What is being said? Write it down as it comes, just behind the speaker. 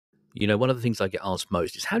You know, one of the things I get asked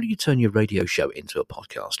most is, how do you turn your radio show into a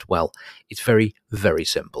podcast? Well, it's very, very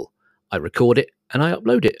simple. I record it and I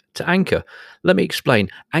upload it to Anchor. Let me explain.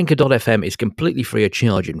 Anchor.fm is completely free of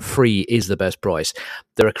charge, and free is the best price.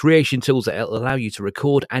 There are creation tools that allow you to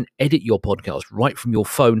record and edit your podcast right from your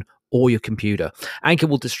phone or your computer. Anchor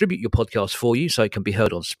will distribute your podcast for you so it can be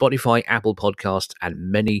heard on Spotify, Apple Podcasts,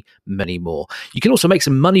 and many, many more. You can also make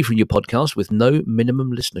some money from your podcast with no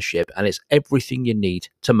minimum listenership, and it's everything you need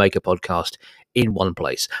to make a podcast in one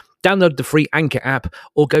place. Download the free Anchor app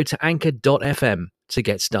or go to anchor.fm to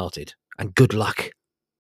get started. And good luck.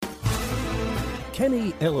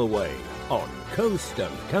 Kenny Ellaway on Coast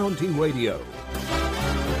and County Radio.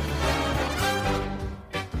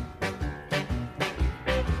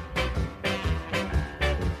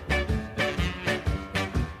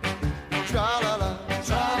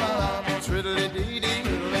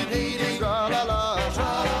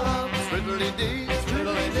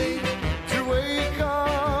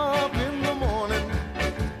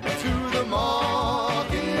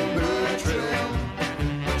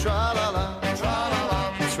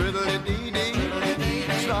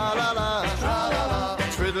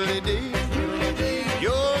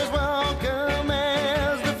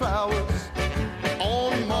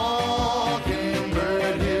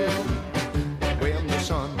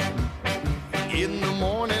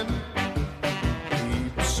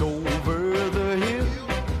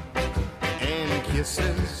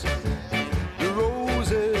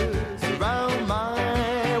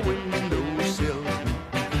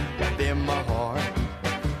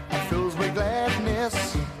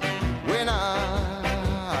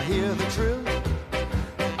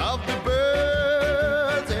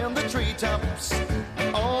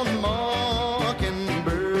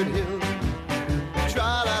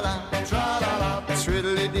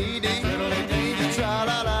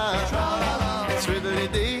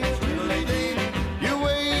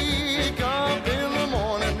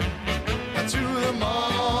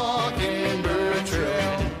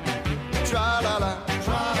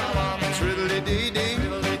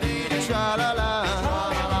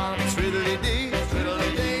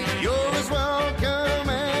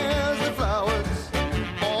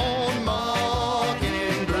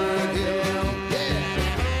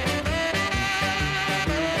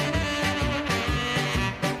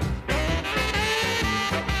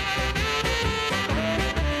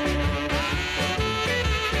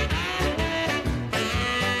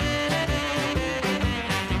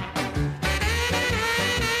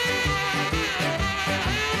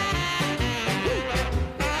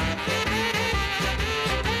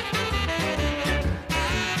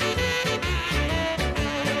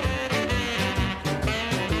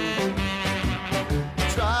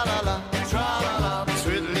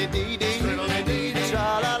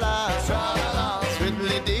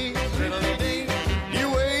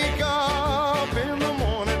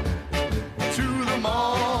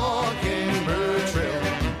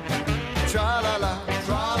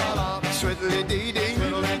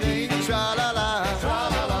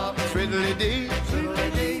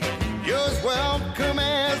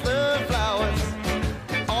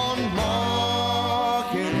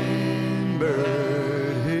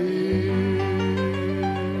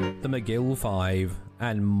 McGill 5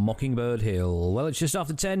 and Mockingbird Hill. Well, it's just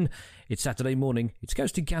after 10. It's Saturday morning. It's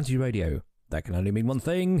Coast and County Radio. That can only mean one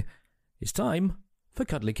thing. It's time for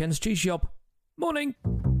Cuddly Ken's Cheese Shop. Morning!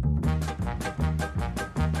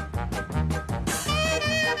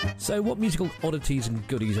 So what musical oddities and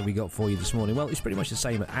goodies have we got for you this morning? Well, it's pretty much the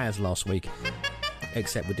same as last week,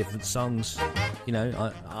 except with different songs. You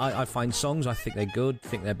know, I find songs, I think they're good,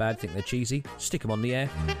 think they're bad, think they're cheesy, stick them on the air,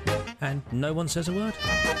 and no one says a word.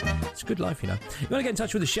 It's a good life, you know. If you want to get in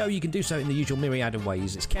touch with the show, you can do so in the usual myriad of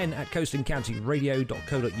ways. It's ken at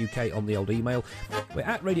coastandcountyradio.co.uk on the old email. We're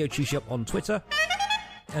at Radio Cheese Shop on Twitter,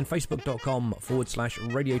 and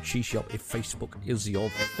facebook.com/Radio Cheese Shop if Facebook is your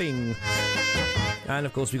thing. And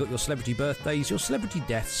of course, we've got your celebrity birthdays, your celebrity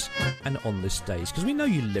deaths, and on this days, because we know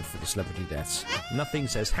you live for the celebrity deaths. Nothing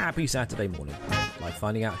says happy Saturday morning like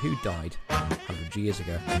finding out who died 100 years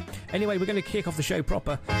ago. Anyway, we're going to kick off the show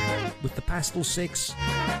proper with the Pastel Six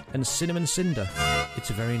and Cinnamon Cinder. It's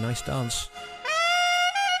a very nice dance.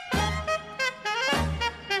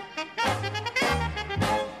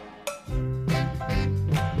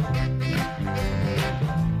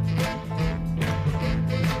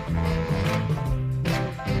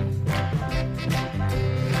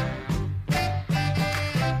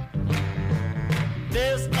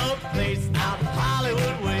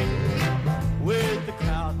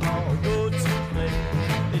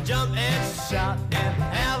 Jump and shout and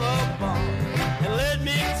have a ball. And let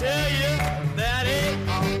me tell you,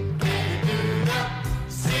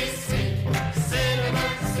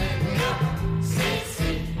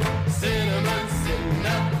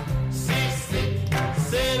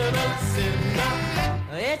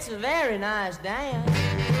 very nice dance.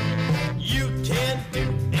 You can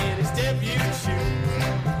do any step you choose.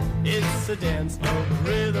 It's a dance of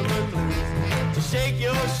rhythm and blues. To shake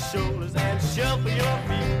your shoulders and shuffle your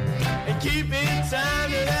feet and keep in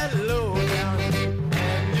time to that low down beat.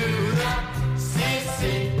 And do the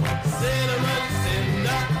CC, cinnamon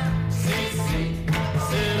cinder, CC,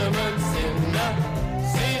 cinnamon cinder,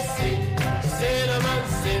 CC, cinnamon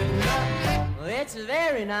cinder. It's a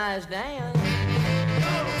very nice dance.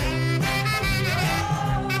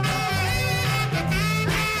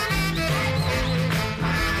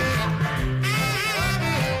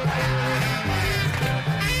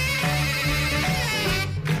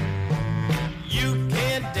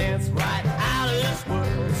 Dance right out of this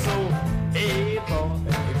world. So, hey boy,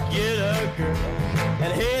 get a girl.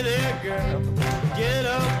 And hey there, girl, get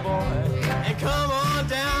a boy. And come on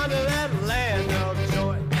down to that land of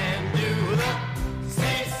joy. And do the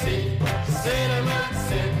CC, cinnamon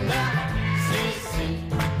cinder, CC,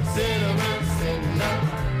 cinnamon cinder,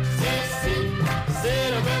 CC,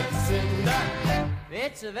 cinnamon cinder.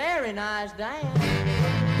 It's a very nice dance.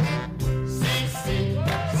 CC,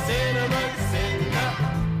 cinnamon cinder.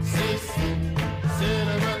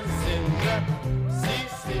 Cinnamon cinder,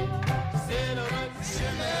 cinnamon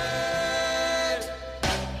shimmy.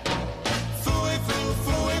 Fooey foo,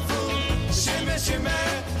 fooey foo, shimmy shimmy.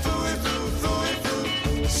 Fooey foo, fooey foo,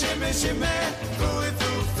 shimmy shimmy. Fooey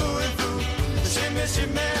foo, fooey foo, shimmy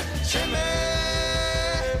shimmy, shimmy.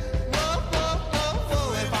 Whoa, whoa, whoa,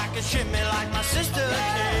 whoa. If I could shimmy like my sister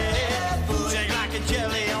can, shake like a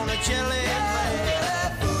jelly on a jelly plate.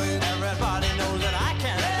 Everybody knows that I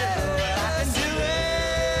can do it. I can do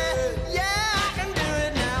it. Yeah, I can do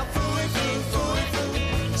it now. Fooey foo, fooey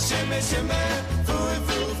foo, shimmy shimmy. Fooey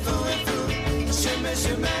foo, fooey foo, shimmy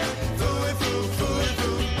shimmy. Fooey foo, fooey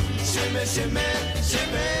foo, shimmy shimmy,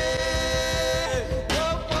 shimmy.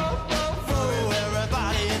 Whoa, whoa, whoa, whoa.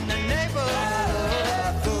 Everybody in the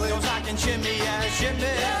neighborhood knows I can shimmy and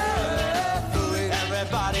shimmy.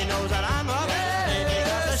 Everybody knows that I'm up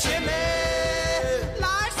to shimmy.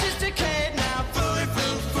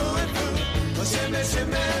 Shimmy,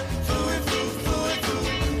 shimmy, fooey foo, fooey foo,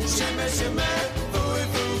 shimmy, shimmy, fooey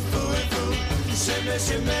foo, fooey foo, shimmy,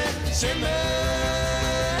 shimmy, shimmy.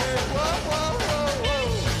 Whoa, whoa, whoa, whoa.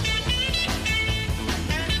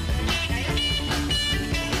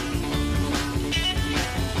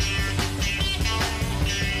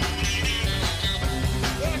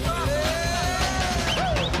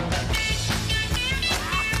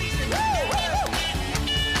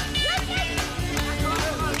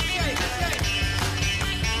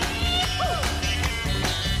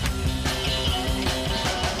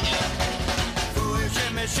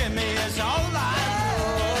 Shimmy is all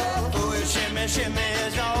I do. Ooh, shimmy, shimmy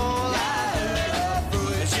is all I do.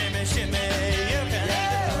 Ooh, shimmy, shimmy, you can do.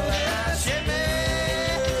 Shimmy,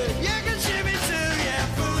 you can shimmy too, yeah.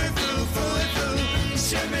 Fooey foo, fooey foo,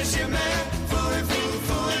 shimmy, shimmy, fooey foo,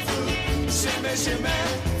 fooey foo, shimmy, shimmy,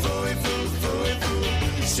 fooey foo, fooey foo,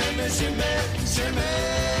 shimmy, shimmy, shimmy.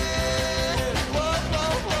 Whoa,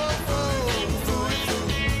 whoa, whoa, whoa, fooey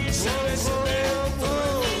foo, shimmy, shimmy.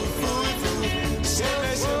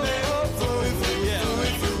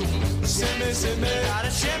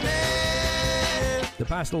 The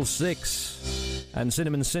Pastel Six and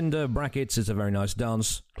Cinnamon Cinder, brackets, it's a very nice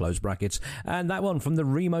dance, close brackets. And that one from the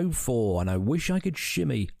Remo 4, and I wish I could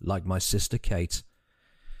shimmy like my sister Kate.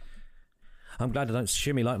 I'm glad I don't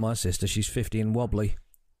shimmy like my sister, she's 50 and wobbly.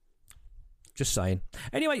 Just saying.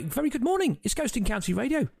 Anyway, very good morning. It's Coasting County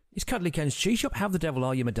Radio. It's Cuddly Ken's Cheese Shop. How the devil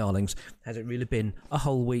are you, my darlings? Has it really been a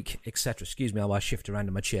whole week, etc.? Excuse me while I shift around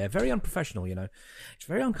in my chair. Very unprofessional, you know. It's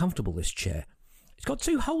very uncomfortable, this chair. It's got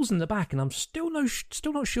 2 holes in the back, and I'm still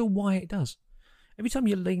not sure why it does. Every time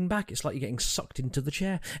you lean back, it's like you're getting sucked into the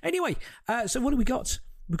chair. Anyway, so what do we got?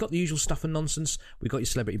 We've got the usual stuff and nonsense. We've got your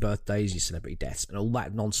celebrity birthdays, your celebrity deaths, and all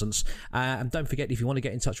that nonsense. And don't forget, if you want to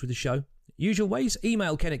get in touch with the show, usual ways,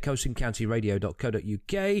 email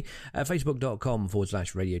ken@coastingcountyradio.co.uk,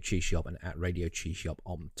 facebook.com/Radio Cheese Shop, and @Radio Cheese Shop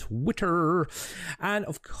on Twitter. And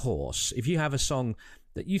of course, if you have a song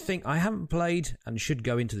that you think I haven't played and should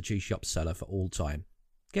go into the Cheese Shop cellar for all time,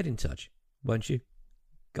 get in touch, won't you?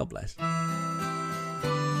 God bless.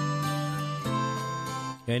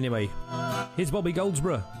 Anyway, here's Bobby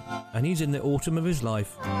Goldsboro, and he's in the autumn of his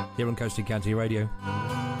life here on Coasting County Radio.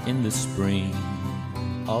 In the spring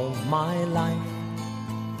of my life,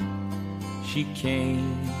 she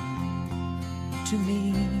came to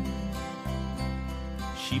me.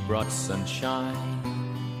 She brought sunshine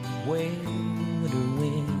where winter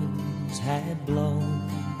winds had blown.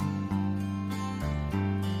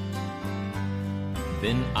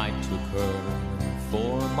 Then I took her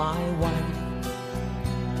for my wife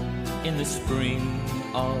in the spring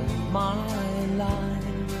of my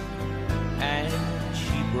life, and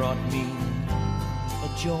she brought me a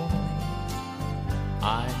joy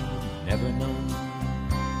I'd never known.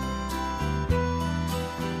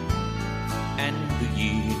 And the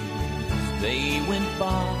years, they went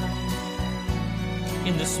by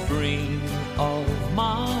in the spring of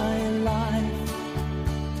my life,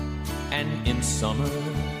 and in summer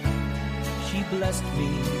she blessed me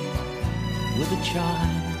with a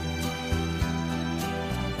child.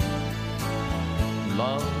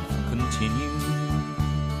 Love continued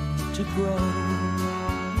to grow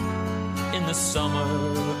in the summer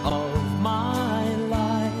of my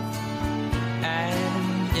life,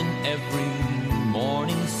 and in every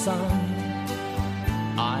morning sun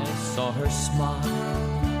I saw her smile.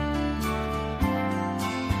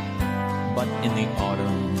 But in the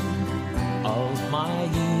autumn of my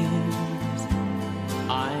years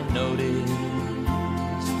I noticed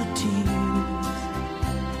the tears,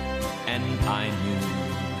 and I knew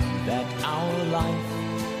that our life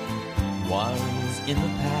was in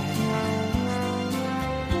the past.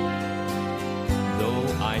 Though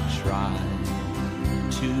I tried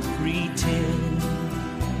to pretend,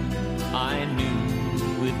 I knew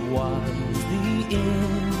it was the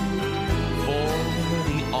end, for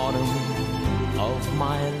the autumn of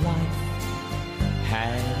my life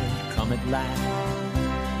had come at last.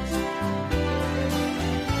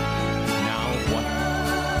 Now what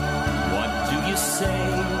do you say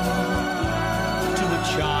to a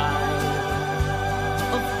child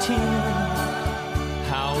of 10?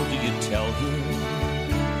 How do you tell him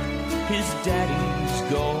his daddy's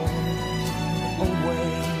gone away?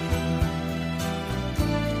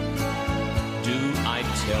 Do I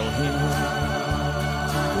tell him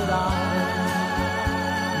that I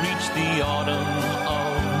reached the autumn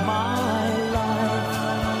of my life,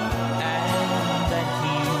 and that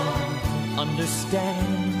he'll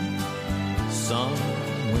understand some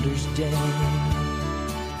winter's day?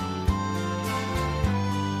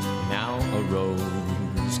 Now a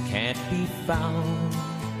rose can't be found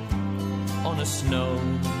on a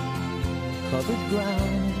snow-covered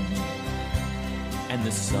ground, and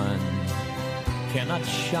the sun cannot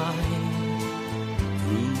shine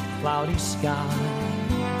through cloudy sky.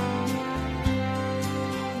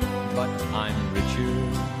 But I'm richer,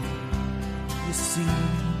 you see,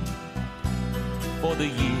 for the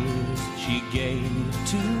years she gave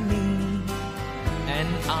to me, and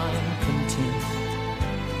I'm content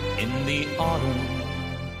in the autumn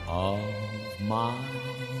of my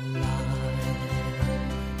life.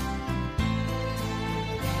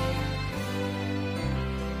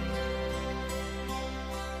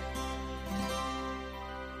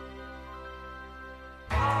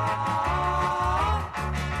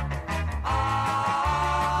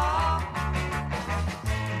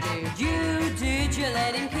 Did you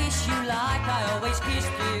let him kiss you like I always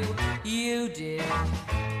kissed you? You did.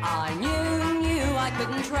 I knew I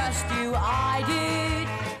couldn't trust you, I did.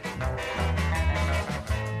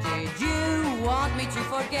 Did you want me to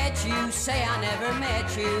forget you? Say I never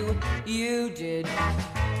met you, you did.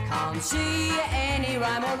 Can't see any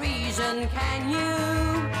rhyme or reason, can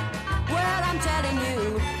you? Well, I'm telling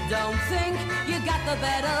you, don't think you got the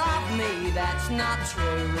better of me, that's not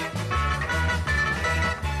true.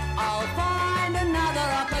 I'll find another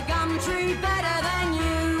up a gum tree better than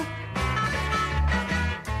you.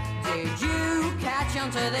 Did you catch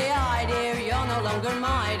on to the idea you're no longer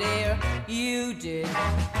my dear? You did.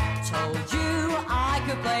 Told you I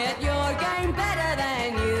could play at your game better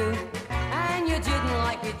than you, and you didn't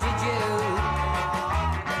like it, did you?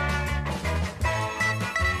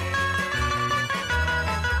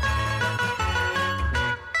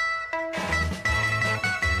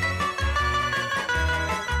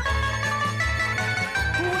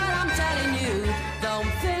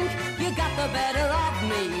 The better of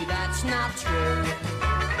me, that's not true.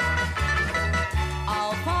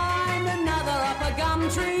 I'll find another up a gum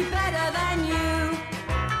tree better than you.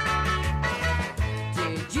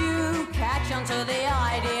 Did you catch on to the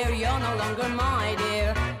idea you're no longer my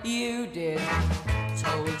dear? You did.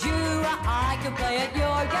 Told you I could play at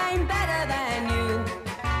your game better than you,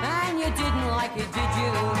 and you didn't like it, did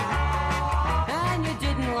you? And you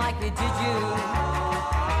didn't like it, did you?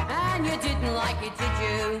 And you didn't like it, did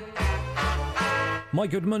you?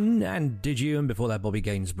 Mike Goodman and Did You, and before that Bobby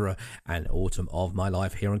Gainsborough and Autumn of My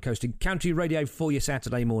Life here on Coasting County Radio for your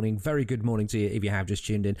Saturday morning. Very good morning to you if you have just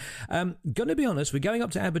tuned in. Gonna be honest, we're going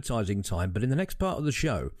up to advertising time, but in the next part of the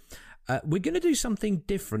show we're going to do something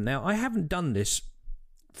different. Now, I haven't done this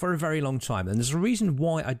for a very long time, and there's a reason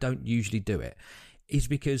why I don't usually do it. is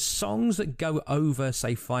because songs that go over,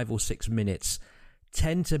 say, 5 or 6 minutes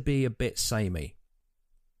tend to be a bit samey.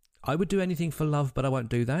 I would do anything for love, but I won't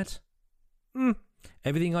do that.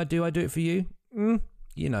 Everything I do it for you.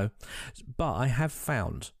 You know. But I have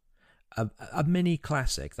found a mini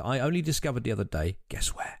classic that I only discovered the other day. Guess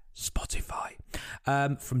where? Spotify.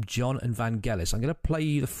 From John and Vangelis. I'm going to play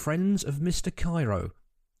you The Friends of Mr. Cairo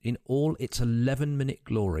in all its 11-minute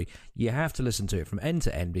glory. You have to listen to it from end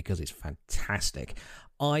to end because it's fantastic.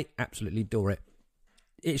 I absolutely adore it.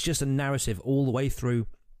 It's just a narrative all the way through.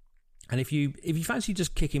 And if you fancy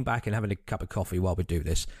just kicking back and having a cup of coffee while we do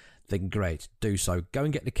this, then great, do so. Go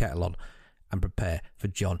and get the kettle on and prepare for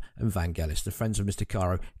John and Vangelis, The Friends of Mr.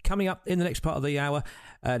 Cairo, coming up in the next part of the hour,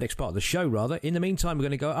 next part of the show, rather. In the meantime, we're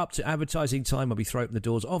going to go up to advertising time where we throw open the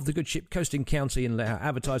doors of the good ship Coasting County and let our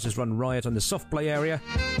advertisers run riot on the soft play area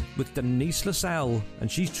with Denise LaSalle,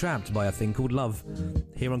 and she's trapped by a thing called love.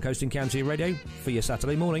 Here on Coasting County Radio for your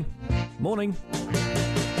Saturday morning. Morning.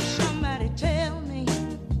 Somebody tell me,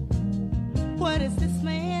 what is this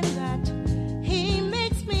man got? He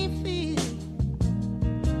makes me feel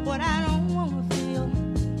what I don't want to feel.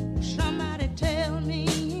 Somebody tell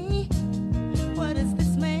me, what is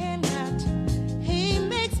this man got? He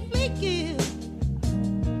makes me give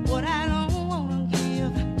what I don't want to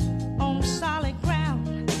give. On solid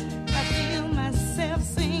ground, I feel myself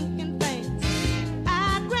sinking fast.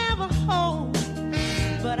 I grab a hold,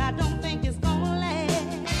 but I don't think it's gonna last.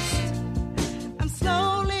 I'm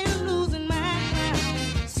slowly losing my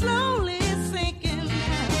ground, slowly sinking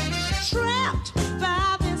down, trapped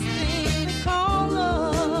by this thing they call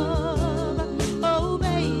love. Oh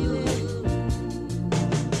baby,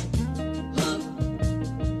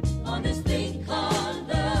 Hooked on this thing called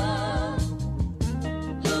love.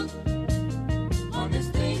 Hooked on this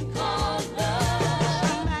thing called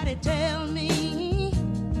love. somebody tell me,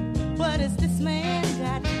 what is this man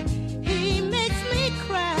got? He makes me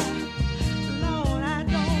cry. Lord, I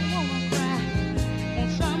don't wanna cry.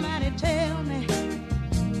 And somebody tell me,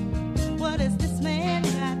 what is this man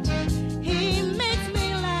got? He makes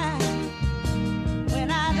me lie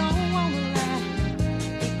when I don't wanna lie.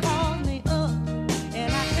 He calls me up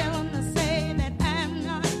and I tell him to say that I'm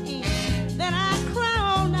not in. Then I cry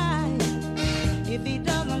all night if he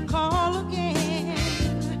doesn't call again.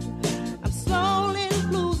 I'm slowly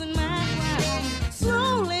losing my ground,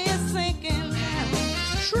 slowly sinking down,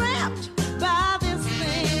 trapped by this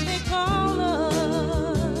thing they call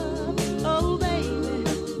love. Oh baby,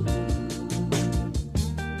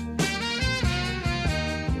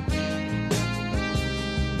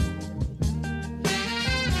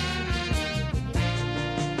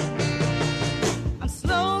 I'm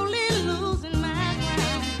slowly losing my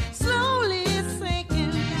ground, slowly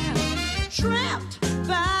sinking down, trapped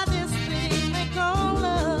by this thing they call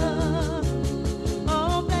love.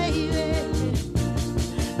 Oh baby,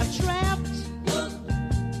 I'm trapped.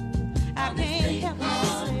 I can't help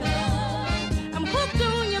myself. I'm hooked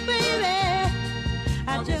on you, baby.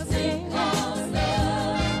 I just can't help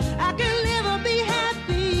myself. I can never be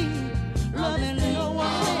happy loving no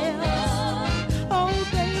one else. Oh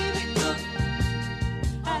baby,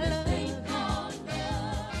 I love you.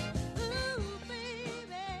 Ooh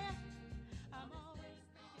baby, I'm always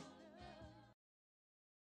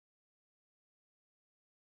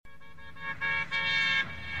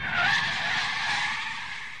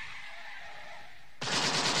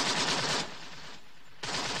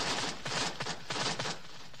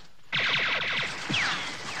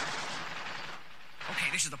Okay,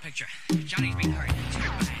 this is the picture. Johnny's been hurt. It's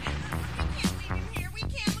hurt bad. We can't leave him here. We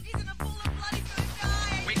can't. Look, he's in a pool of blood. He's gonna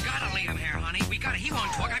die. We gotta leave him here, honey. We gotta. He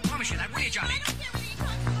won't talk. I promise you that. Will you, Johnny? I don't care what he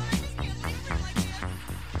talks about. I just can't leave him like this.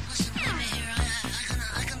 Listen, leave me here.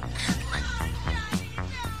 I can handle it.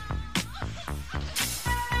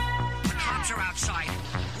 The cops are outside.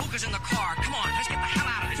 Luca's in the car. Come on, let's get the hell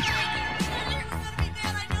out of this joint. We're gonna be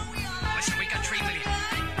dead. I know we are. Listen, we got $3 million.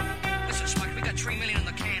 Listen, Smug, we got $3 million in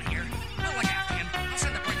the can here. We'll look after him. I'll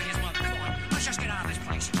send the bird to his mother. Come on, let's just get out of this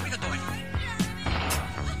place. We can do it.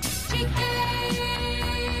 She came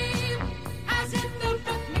as if the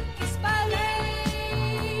rough Mickey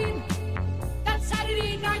Spillane. That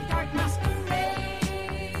Saturday night dark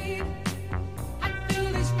masquerade had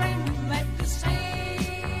filled his brain with lead the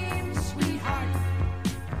same sweetheart.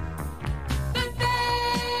 The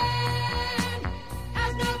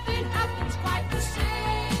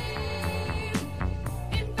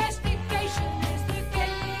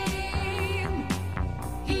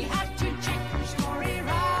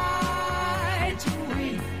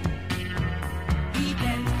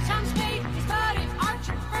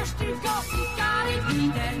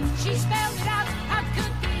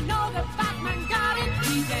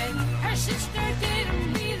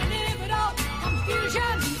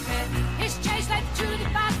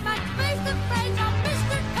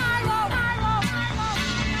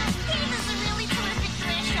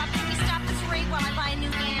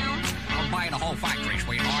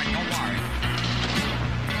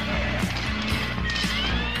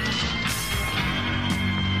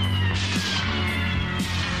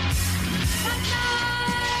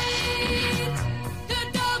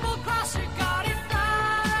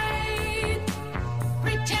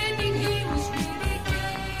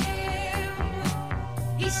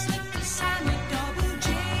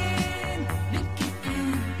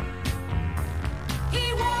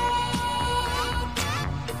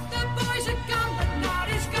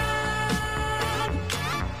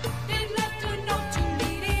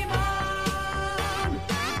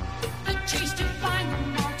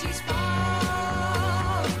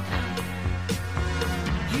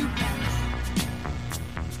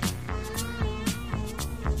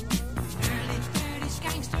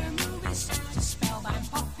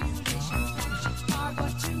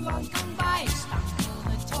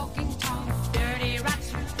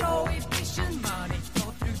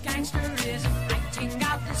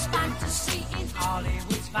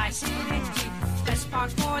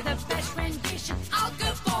stars for the best rendition. Al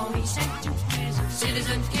Capone sent to prison.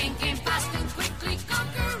 Citizen King came fast and quickly,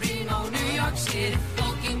 conquering all New York City.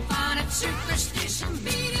 Poking fun at superstition,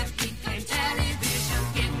 beat if became television.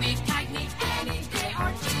 Give me Cagney any day,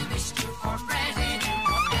 or Jimmy Stewart for president,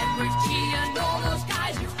 or Edward G and all those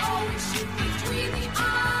guys who always shoot between the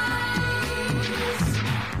eyes.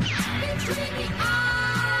 Between the eyes.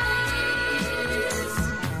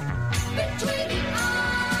 Between the eyes.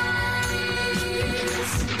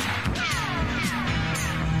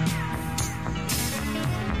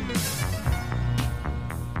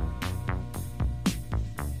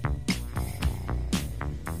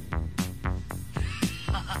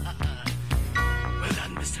 Well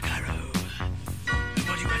done, Mr. Cairo.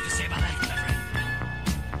 What do you have to say about that, my friend?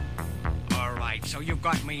 All right, so you've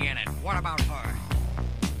got me in it. What about her?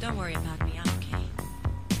 Don't worry about me, I'm okay.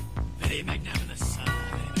 Very magnanimous. Very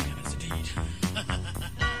magnanimous indeed.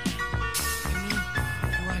 You mean,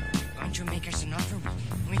 you are going to make us an offer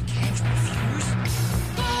we can't refuse?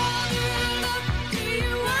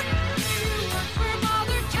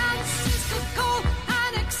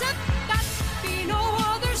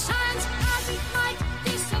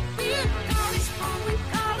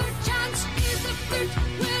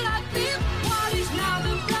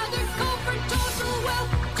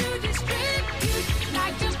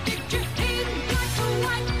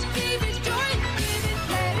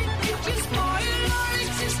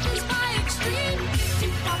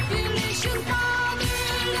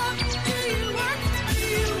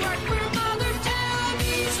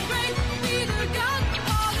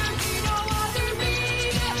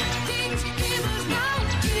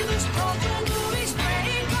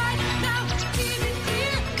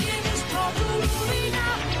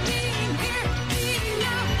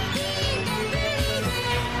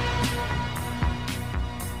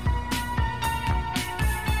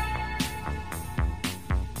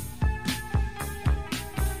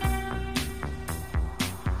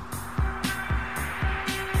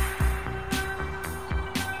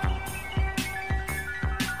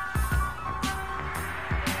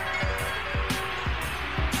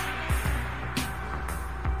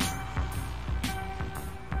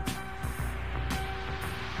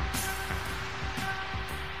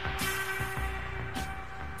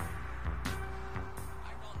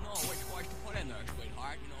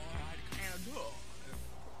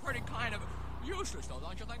 Pretty kind of useless, though,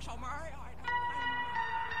 don't you think so, Murray?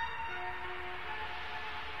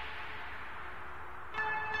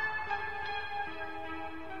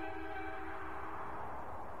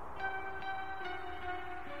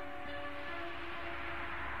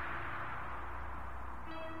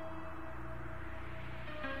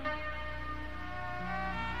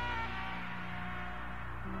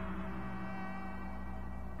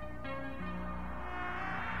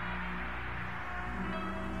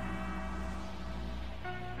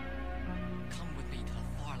 Come with me to the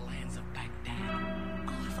far lands of Baghdad.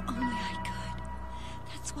 Oh, if only I could.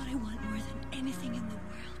 That's what I want more than anything in the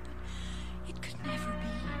world, but it could never be.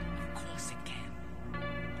 Of course it can. But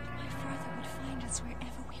my father would find us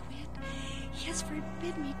wherever we went. He has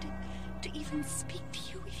forbidden me to even speak to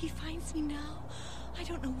you if he finds me now. I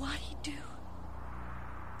don't know what he'd do.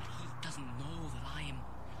 But he doesn't know that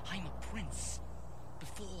I'm a prince.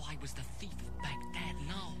 Before I was the thief of Baghdad,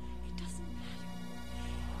 now. It doesn't matter.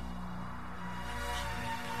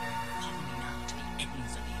 Follow me now to the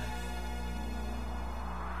ends of the earth.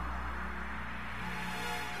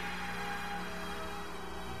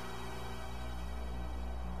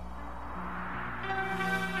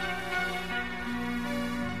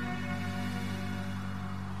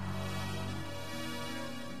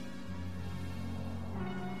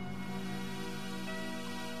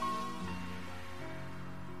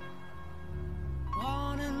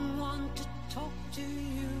 Want to talk to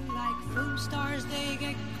you like film stars, they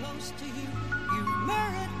get close to you. You've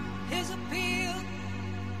mirrored his appeal.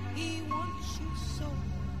 He wants you so.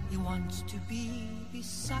 He wants to be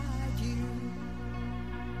beside you.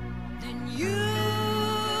 Then you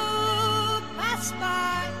pass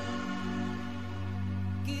by,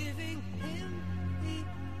 giving him the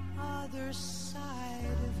other side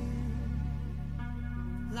of you,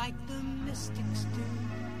 like the mystics do.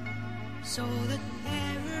 So that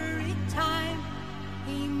every time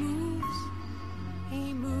he moves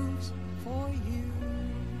for you.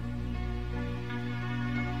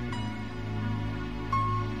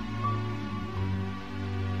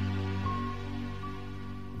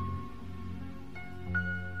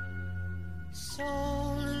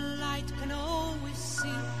 Soul and light can always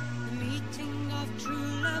see the meeting of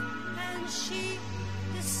true love and she,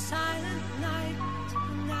 the silent night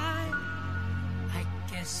and I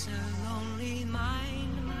guess a lonely mind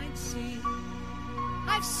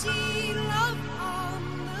I've seen love on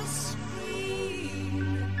the screen.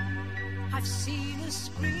 I've seen a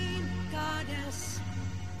screen goddess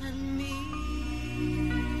and me.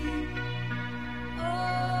 Oh,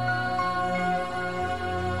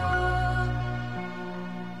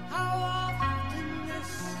 how often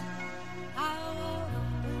miss the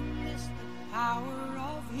power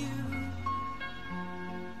of you.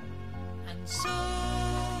 And so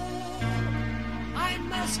I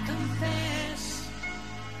must confess,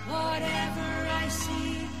 whatever I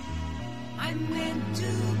see, I'm meant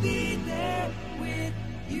to be there with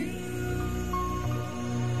you.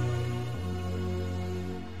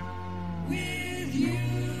 With you.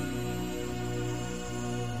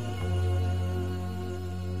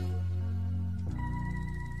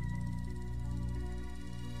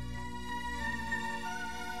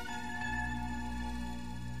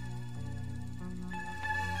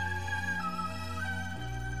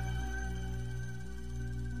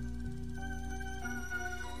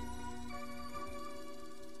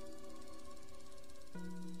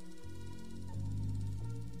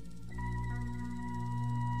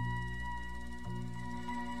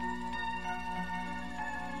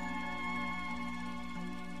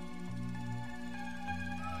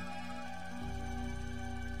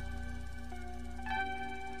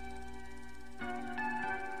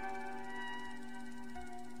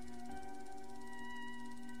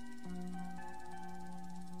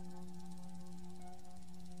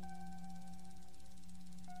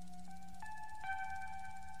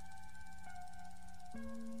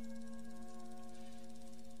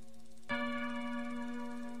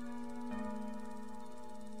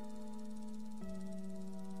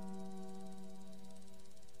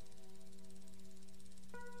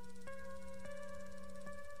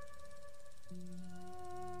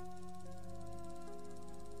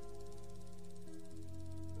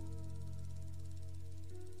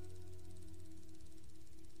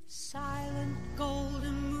 Silent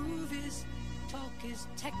golden movies, talk is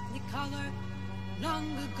technicolor.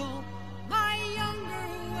 Long ago, my younger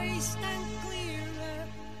waist and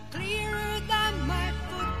clearer than my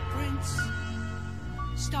footprints.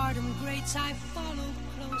 Stardom greats I followed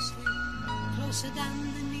closely, closer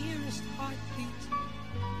than the nearest heartbeat.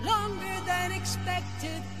 Longer than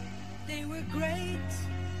expected, they were great.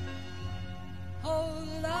 Oh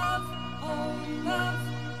love,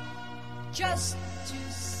 just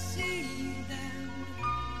to see them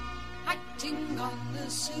acting on the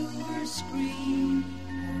silver screen.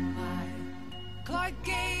 Oh my, Clark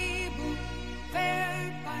Gable,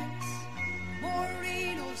 Fairbanks,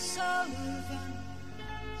 Maureen O'Sullivan.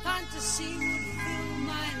 Fantasy would fill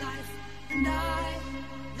my life, and I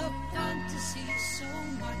love fantasy so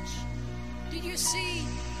much. Did you see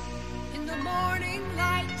in the morning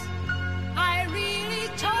light? I really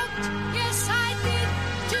talked, yes I did,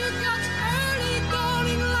 to God's early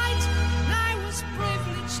dawning light. And I was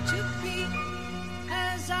privileged to be,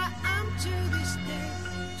 as I am to this day,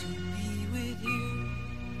 to be with you,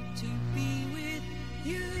 to be with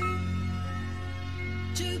you,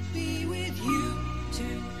 to be with you, to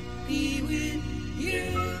be with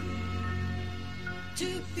you,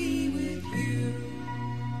 to be with you.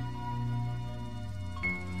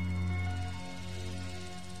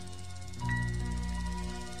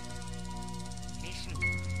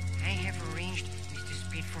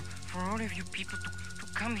 For all of you people to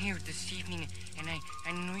come here this evening, and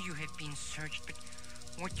I know you have been searched, but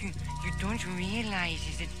what you don't realize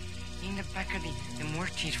is that in the back of the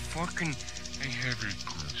Mortis Falcon, I have a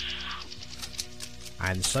glimpse.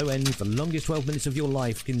 And so ends the longest 12 minutes of your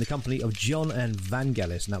life in the company of John and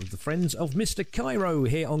Vangelis. And that was the Friends of Mr. Cairo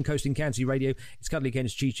here on Coasting County Radio. It's Cuddly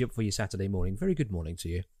Ken's Cheech Up for your Saturday morning. Very good morning to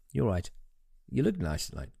you. You're right. You look nice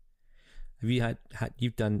tonight. Have you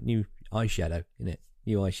you've done new eyeshadow, innit?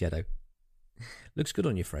 New eyeshadow. Looks good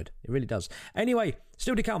on you, Fred. It really does. Anyway,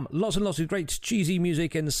 still to come, lots and lots of great cheesy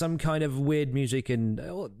music and some kind of weird music and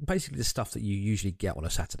basically the stuff that you usually get on a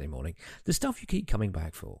Saturday morning. The stuff you keep coming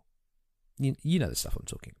back for. You know the stuff I'm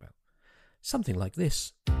talking about. Something like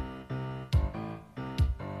this.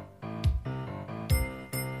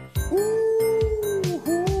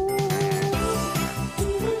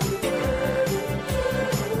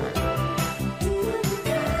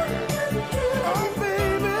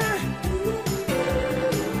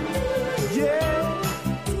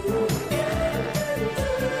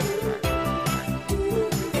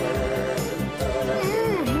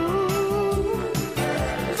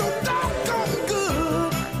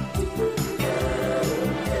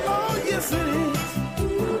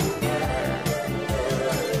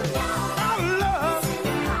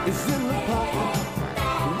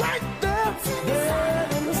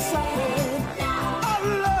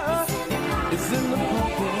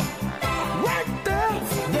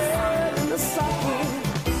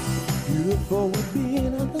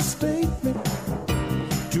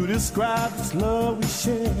 describe this love we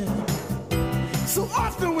share. So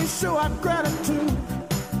often we show our gratitude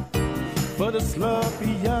for this love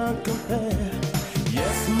beyond compare.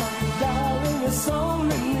 Yes, my darling, it's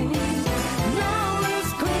only me. Now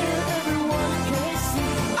it's clear, everyone can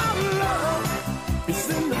see our love is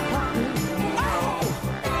in the pocket. Oh,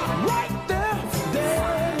 right there,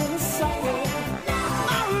 there in the socket.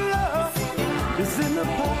 Our love is in the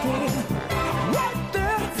pocket. Right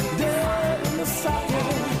there, there in the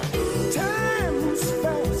socket. Time moves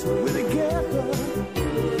fast, we're together,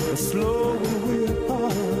 and slow when we're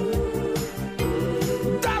apart.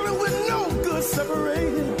 Darling, we're no good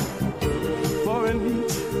separated, for in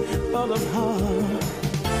each other's heart.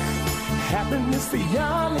 Happiness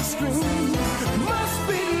beyond extreme must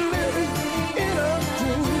be living in a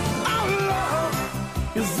dream. Our love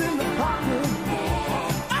is in the pocket.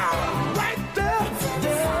 Oh, right there,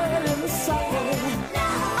 dead in the socket.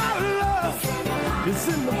 Our love is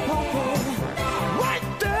in the pocket. Right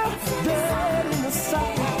there, dead in the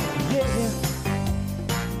socket. Yeah.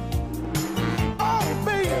 Oh,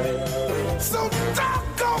 baby, so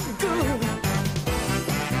doggone good.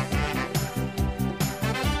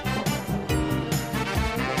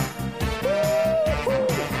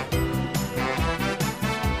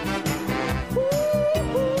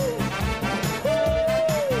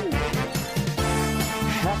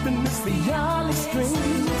 Happiness beyond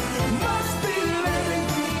extreme must be living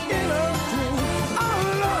in a dream. Our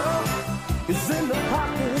love is in the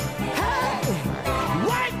pocket. Hey,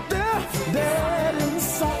 right there, dead in the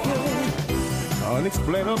socket.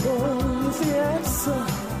 Unexplainable is the answer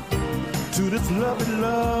to this lovely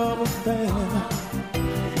love affair.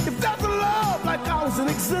 If there's a love like ours in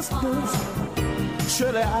existence,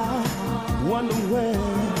 surely I wonder where.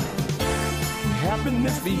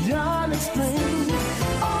 Happiness beyond extreme,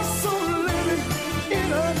 also living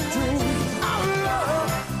in a dream. Our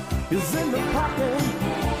love is in the pocket.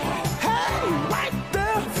 Hey, right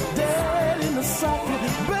there, dead in the socket,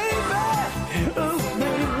 baby. Oh,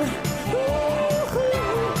 baby. Ooh, ooh,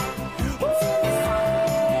 ooh.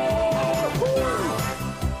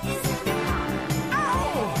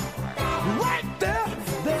 Oh, right there,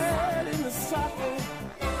 dead in the socket.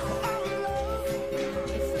 Our love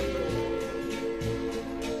is in the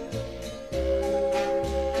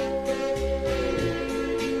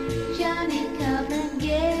Johnny, come and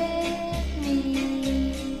get me.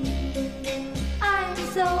 I'm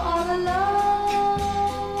so all alone.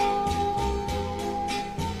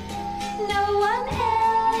 No one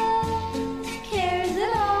else cares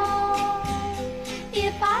at all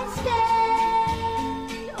if I stand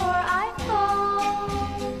or I fall.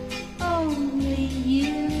 Only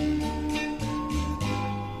you.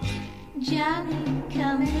 Johnny,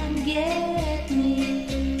 come and get me.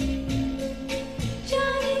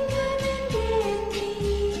 Johnny, come and get me.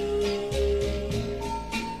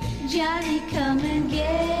 Johnny, come and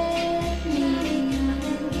get me.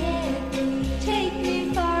 Take me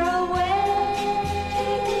far away.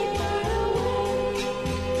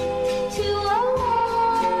 To a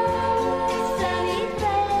warm, sunny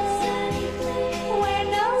place where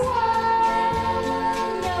no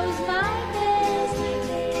one knows my face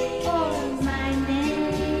or my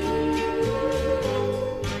name.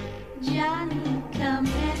 Johnny, come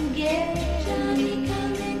and get me.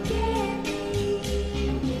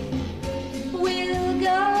 We'll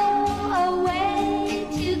go away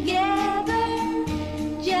together,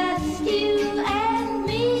 just you and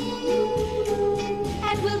me,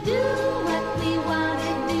 and we'll do what we want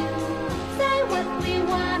to do, say what we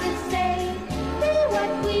want to say, be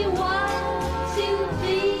what we want to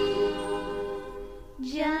be.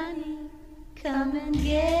 Johnny, come and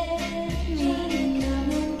get me.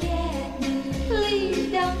 Please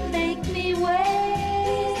don't make me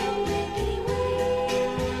wait,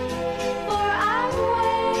 for I've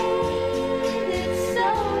waited so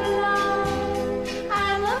long.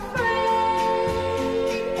 I'm afraid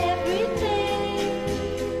everything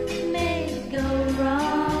may go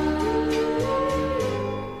wrong.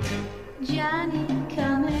 Johnny,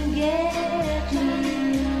 come and get me.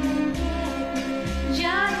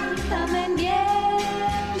 Johnny, come and get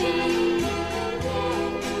me.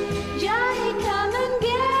 Johnny, come and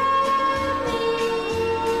get me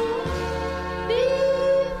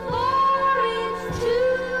before it's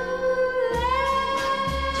too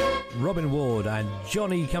late. Robin Ward and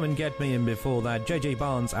Johnny, come and get me. And before that, JJ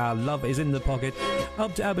Barnes, Our Love is in the Pocket.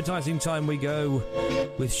 Up to advertising time we go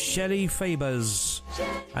with Shelley Fabers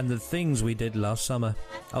and the things we did last summer.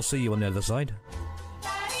 I'll see you on the other side.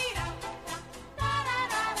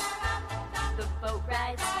 The boat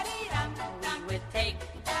rides we would take,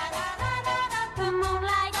 the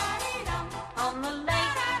moonlight on the lake.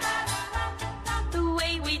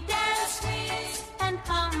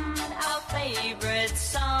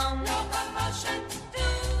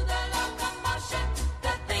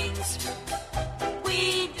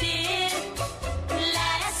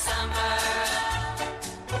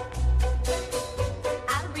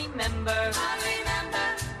 remember.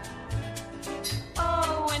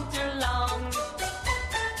 Oh, winter long.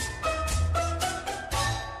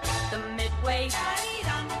 The midway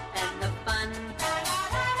and the fun.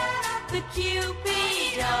 The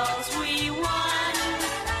Cupidos we won.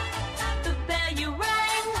 The bell you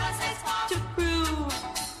rang to prove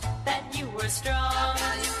that you were strong.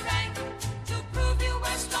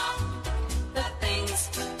 The things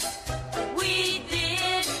we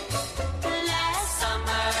did last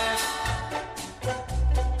summer,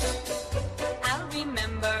 I'll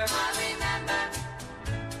remember.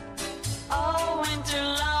 Oh, winter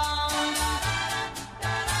long.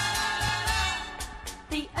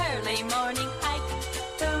 The early morning hike,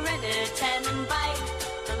 the rented tandem bike,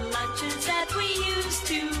 the lunches that we used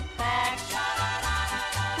to pack.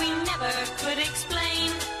 We never could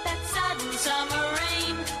explain that sudden summer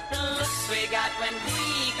rain, the looks we got when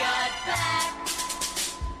we got back.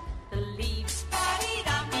 The leaves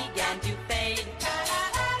began to fade,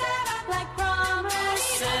 like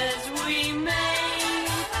promises we made.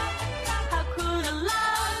 How could a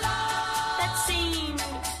love that seemed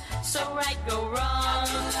so right go wrong?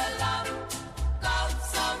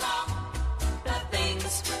 The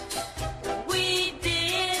things we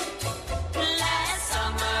did last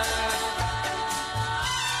summer,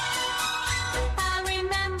 I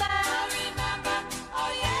remember.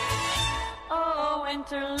 Oh yeah. Oh,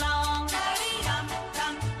 winter long.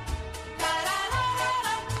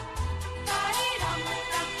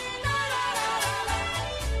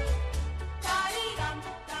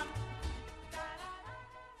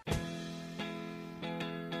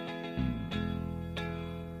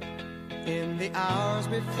 In the hours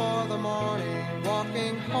before the morning,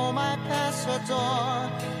 walking home I pass her door,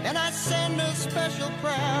 and I send a special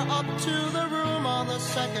prayer up to the room on the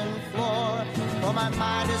second floor. For my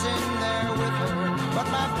mind is in there with her, but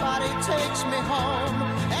my body takes me home,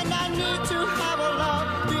 and I need to have a love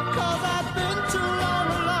because I've been too long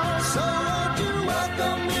alone. So won't you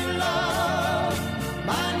welcome me, love?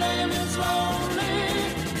 My name is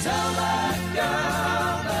Lonely. Tell that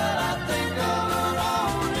girl that I think of her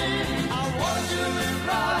only. I want to do it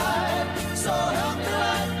right, so help me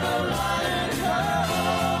light the light in her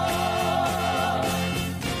heart.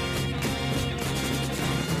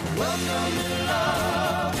 Welcome me,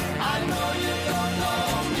 love. I know you don't know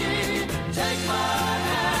me. Take my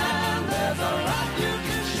hand, there's a lot you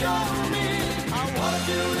can show me. I want to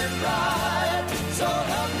do it right, so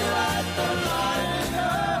help me light the light in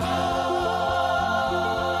her heart.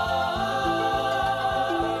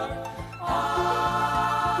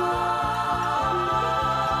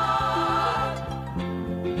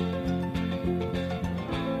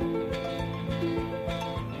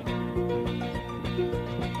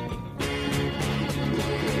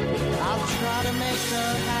 I'll try to make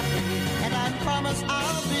her happy, and I promise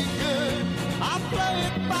I'll be good. I'll play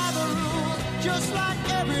it by the rules, just like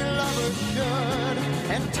every lover should.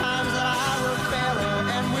 And times that I will fail her,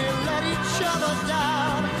 and we'll let each other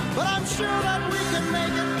down. But I'm sure that we can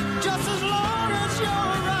make it, just as long as you're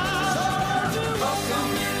around. So won't you welcome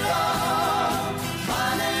me, love? My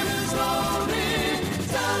name is Lonely.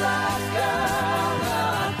 Tell that girl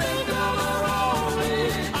that I think of her only.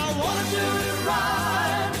 I want to do it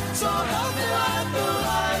right, so help me light the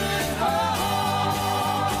light in her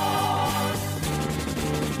heart.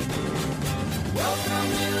 Welcome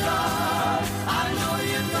me, love. I know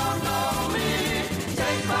you don't know me.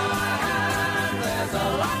 Take my hand, there's a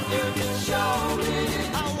lot you can show me.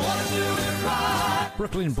 I want to do it right.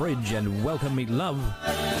 Brooklyn Bridge and Welcome Me Love.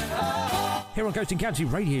 Here on Coast and County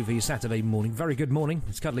Radio for your Saturday morning. Very good morning.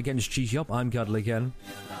 It's Cuddly Ken's Cheese Shop. I'm Cuddly Ken.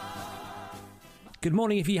 Good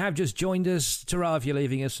morning if you have just joined us. Ta-ra if you're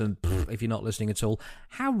leaving us, and if you're not listening at all.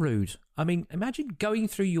 How rude. I mean, imagine going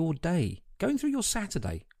through your day, going through your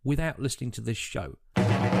Saturday without listening to this show.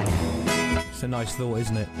 It's a nice thought,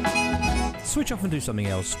 isn't it? Switch off and do something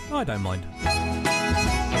else. I don't mind.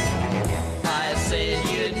 I said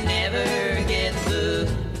you'd never get the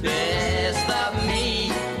best of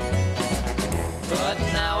me, but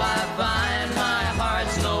now I find my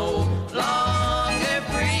heart's no longer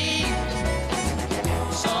free.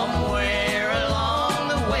 Somewhere along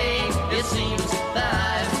the way, it seems that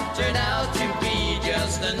I've turned out to be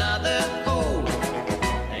just another fool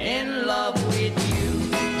in love with you.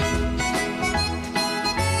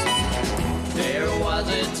 There was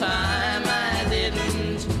a time I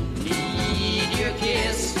didn't need your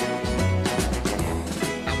kiss,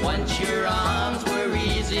 and once your arms were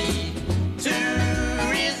easy to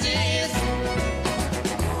resist.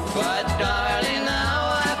 But darling,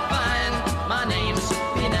 now I find my name's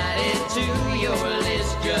been added to your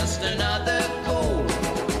list. Just another fool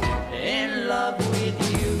in love with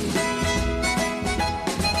you.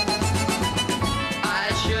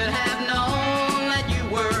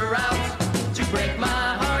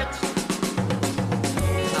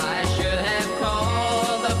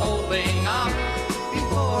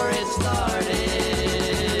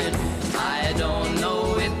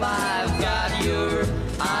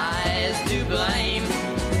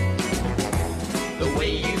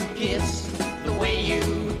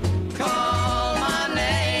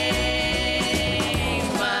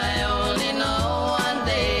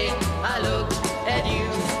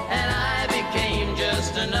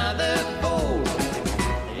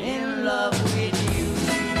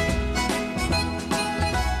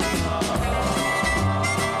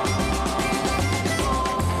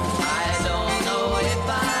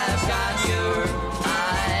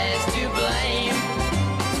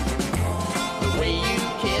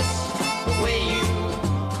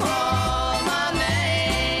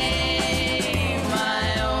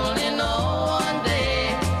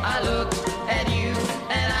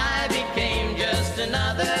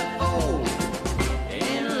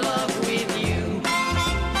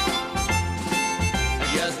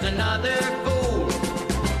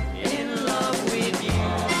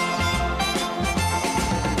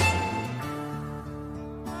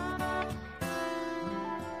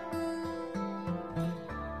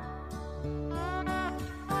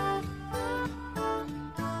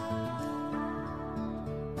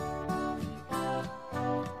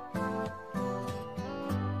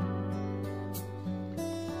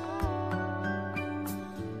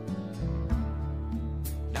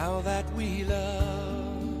 now that we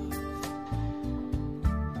love,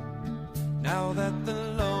 now that the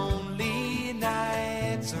lonely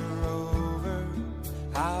nights are over,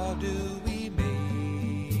 how do we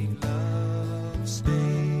make love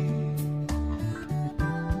stay?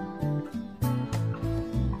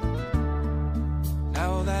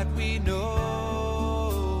 Now that we know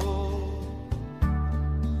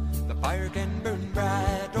the fire can burn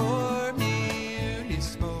bright or merely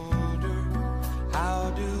smolder, how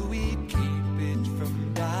do we keep it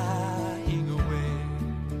from dying away?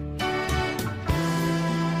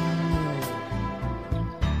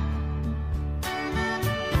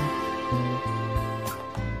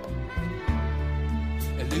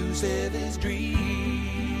 Elusive as dreams,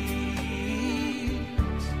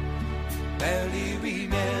 barely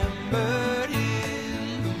remembered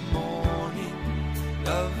in the morning,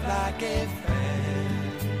 love like a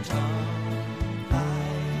phantom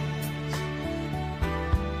flies,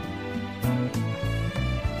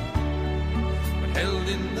 but held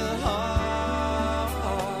in the heart,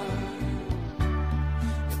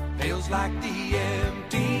 it pales like the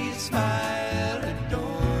empty smile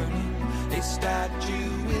adorning a statue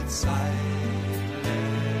with sightless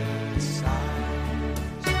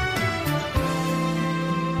eyes.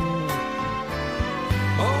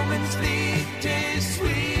 Moments fleet, taste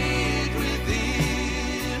sweet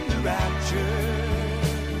within the rapture,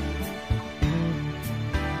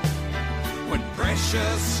 when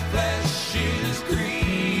precious flesh is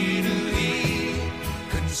greedily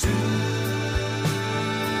consumed,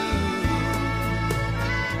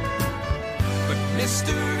 but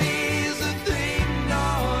mystery's a thing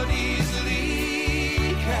not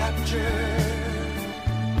easily captured,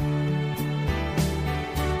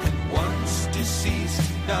 and once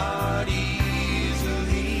deceased not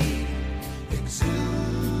easily exhumed.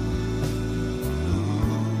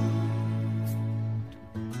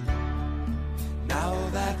 Now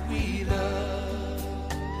that we love,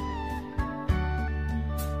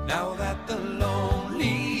 now that the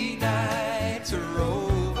lonely nights are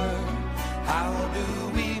over, how do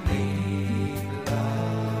we make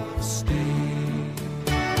love stay?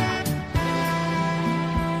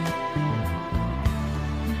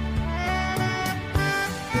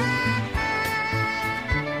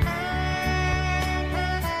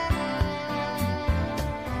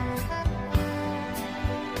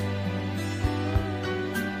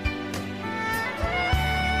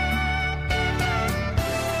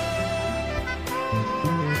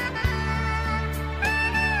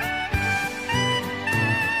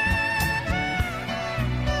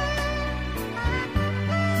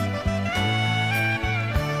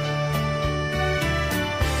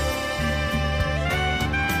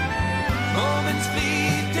 Moments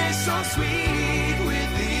fleet, taste so sweet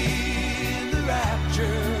within the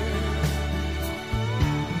rapture,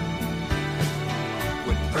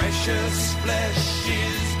 when precious flesh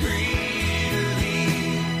is greedily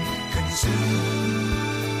consumed,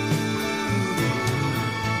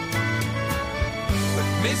 but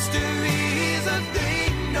mystery's a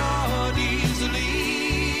thing not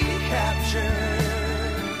easily captured,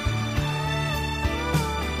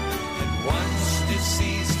 and once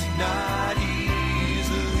deceased not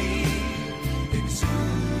easily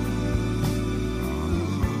exhumed.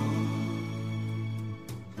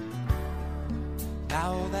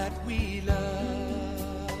 Now that we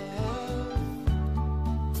love,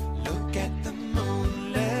 look at the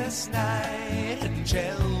moonless night and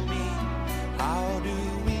tell me, how do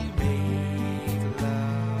we make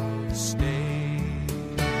love stay?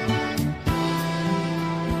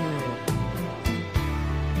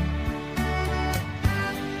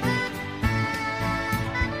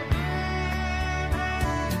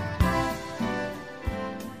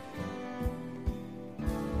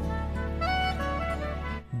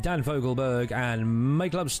 Dan Fogelberg and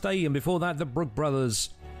Make Love Stay, and before that, the Brook Brothers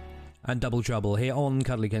and Double Trouble here on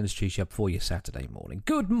Cuddly Ken's Cheese Shop for your Saturday morning.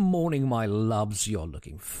 Good morning, my loves. You're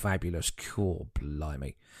looking fabulous. Cool,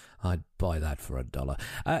 blimey. I'd buy that for $1.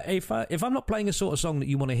 If I'm not playing a sort of song that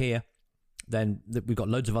you want to hear, then we've got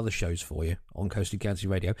loads of other shows for you on Coasting County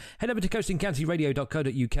Radio. Head over to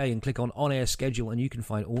coastingcountyradio.co.uk and click on On-Air Schedule, and you can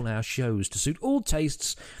find all our shows to suit all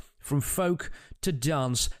tastes, from folk to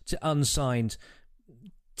dance to unsigned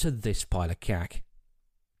to this pile of cack.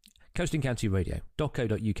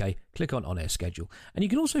 coastingcountyradio.co.uk, click on On-Air Schedule, and you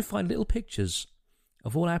can also find little pictures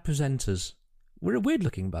of all our presenters. We're a weird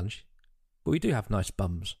looking bunch, but we do have nice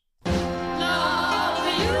bums. Love,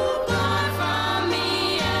 you gone from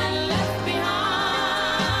me and left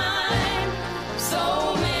behind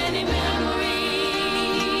so many memories.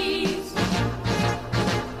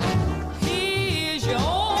 Here's your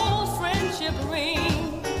old friendship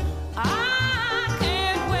ring.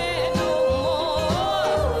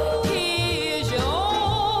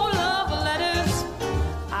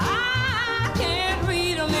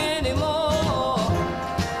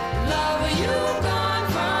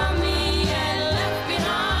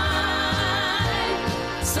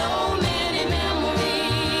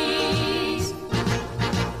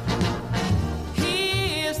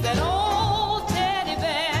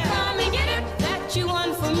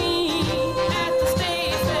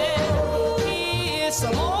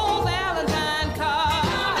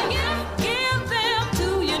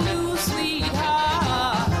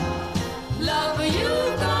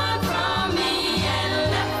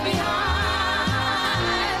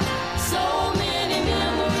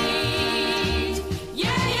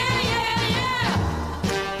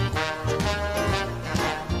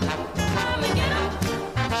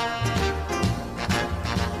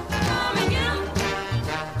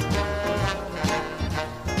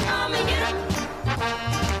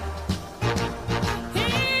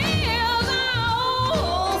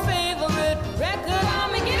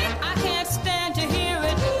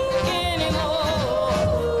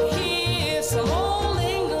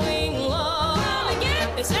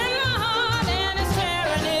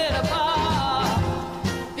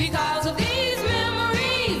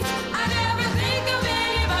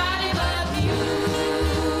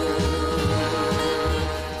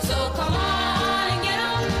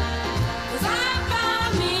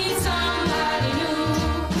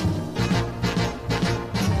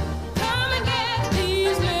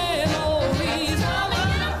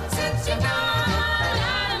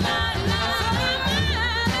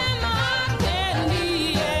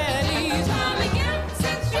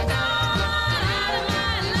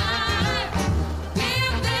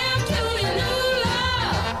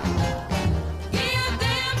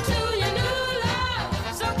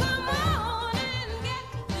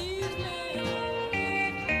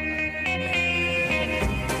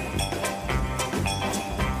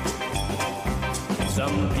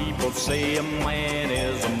 Some people say a man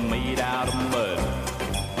is made out of mud.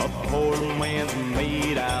 A poor man's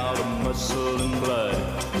made out of muscle and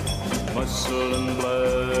blood. Muscle and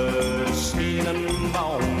blood, skin and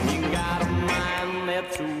bone. You got a mind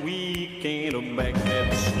that's weak and a back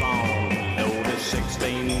that's strong. Load is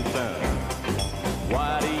 16 ton.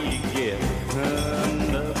 What do you get?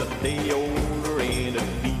 Another day older and a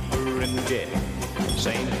deeper in debt.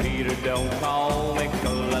 St. Peter, don't call me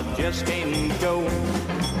 'cause I just can't go.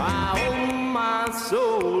 I owe my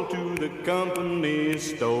soul to the company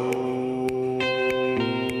store.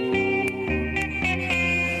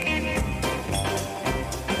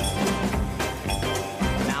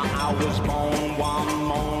 Now I was born one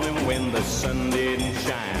morning when the sun didn't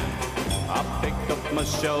shine. I picked up my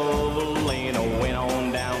shovel and I went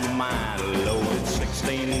on down the mine, loaded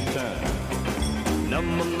 16 ton.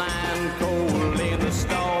 Number 9 coal in the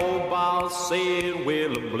stove, boss said,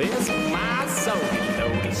 well, bless my soul, you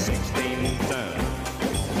loaded 16 ton.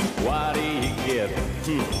 What do you get?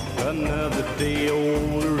 Another day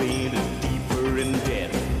older and deeper in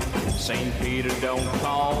debt. St. Peter, don't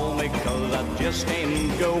call me 'cause I just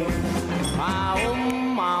can't go. I owe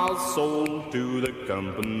my soul to the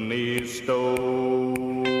company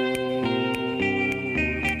store.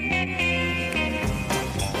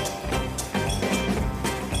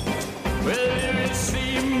 Well, you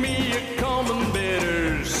see me a-coming,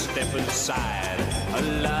 better step aside. A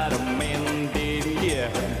lot of men did, yeah,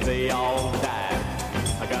 they all died.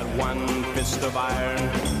 I got one fist of iron,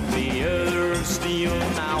 the other of steel.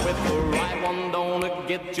 Now if the right one don't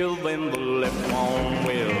get you, then the left one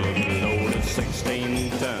will. Load of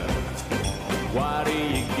 16 ton. What do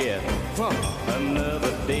you get?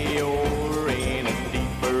 Another day older and a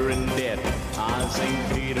deeper in debt. I St.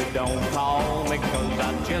 Peter, don't call me 'cause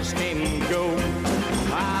I just can't go.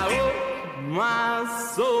 I owe my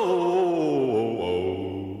soul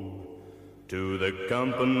to the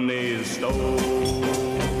company store.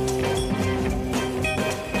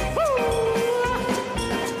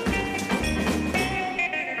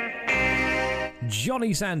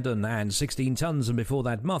 Johnny Sandon and 16 Tons, and before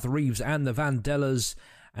that Martha Reeves and the Vandellas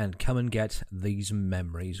and Come and Get These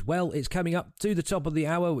Memories. Well, it's coming up to the top of the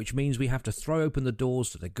hour, which means we have to throw open the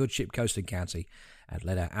doors to the good ship Coast and County and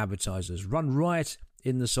let our advertisers run riot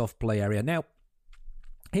in the soft play area. Now,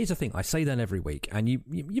 here's the thing, I say that every week, and you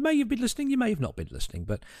may have been listening, you may have not been listening,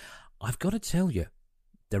 but I've got to tell you,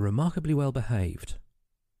 they're remarkably well behaved.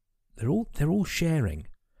 They're all sharing.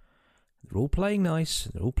 They're all playing nice,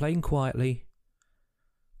 they're all playing quietly.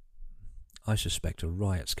 I suspect a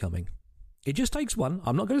riot's coming. It just takes one.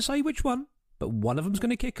 I'm not going to say which one, but one of them's going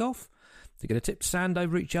to kick off. They're going to tip sand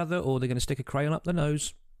over each other, or they're going to stick a crayon up their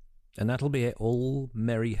nose, and that'll be it. All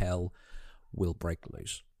merry hell will break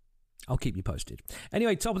loose. I'll keep you posted.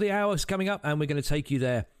 Anyway, top of the hour is coming up, and we're going to take you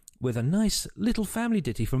there with a nice little family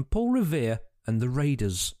ditty from Paul Revere and the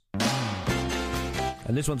Raiders.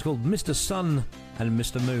 And this one's called Mr. Sun and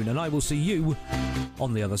Mr. Moon, and I will see you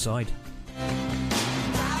on the other side.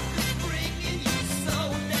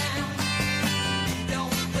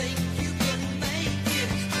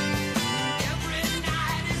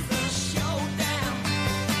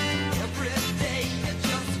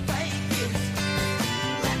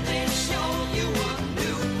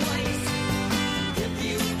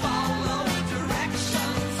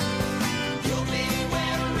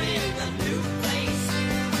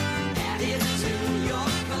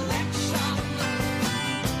 Collection.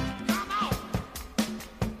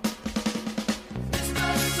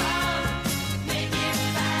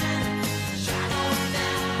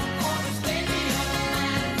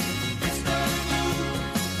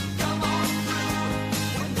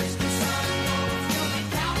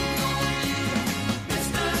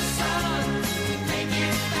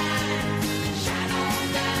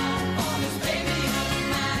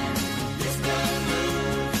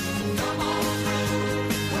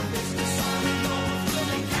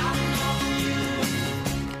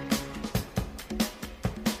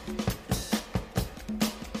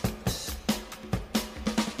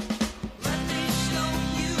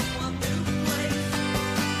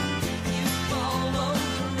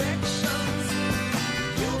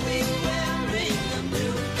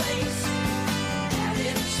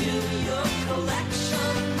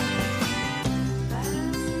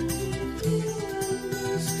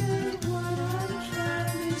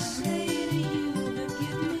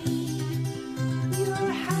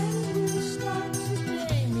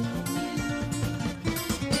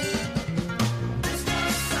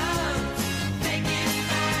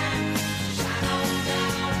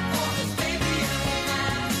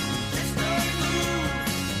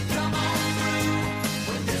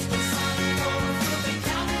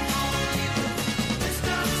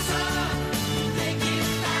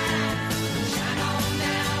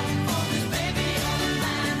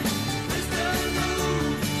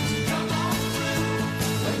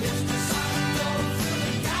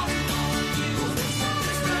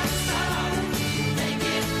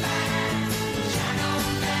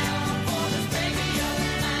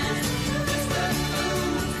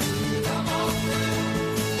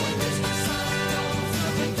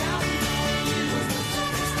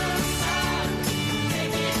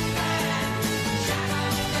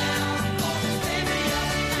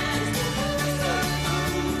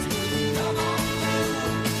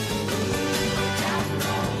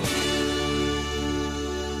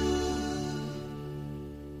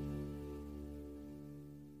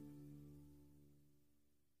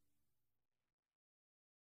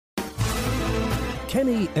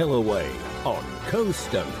 Kenny Ellaway on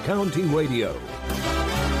Coast and County Radio.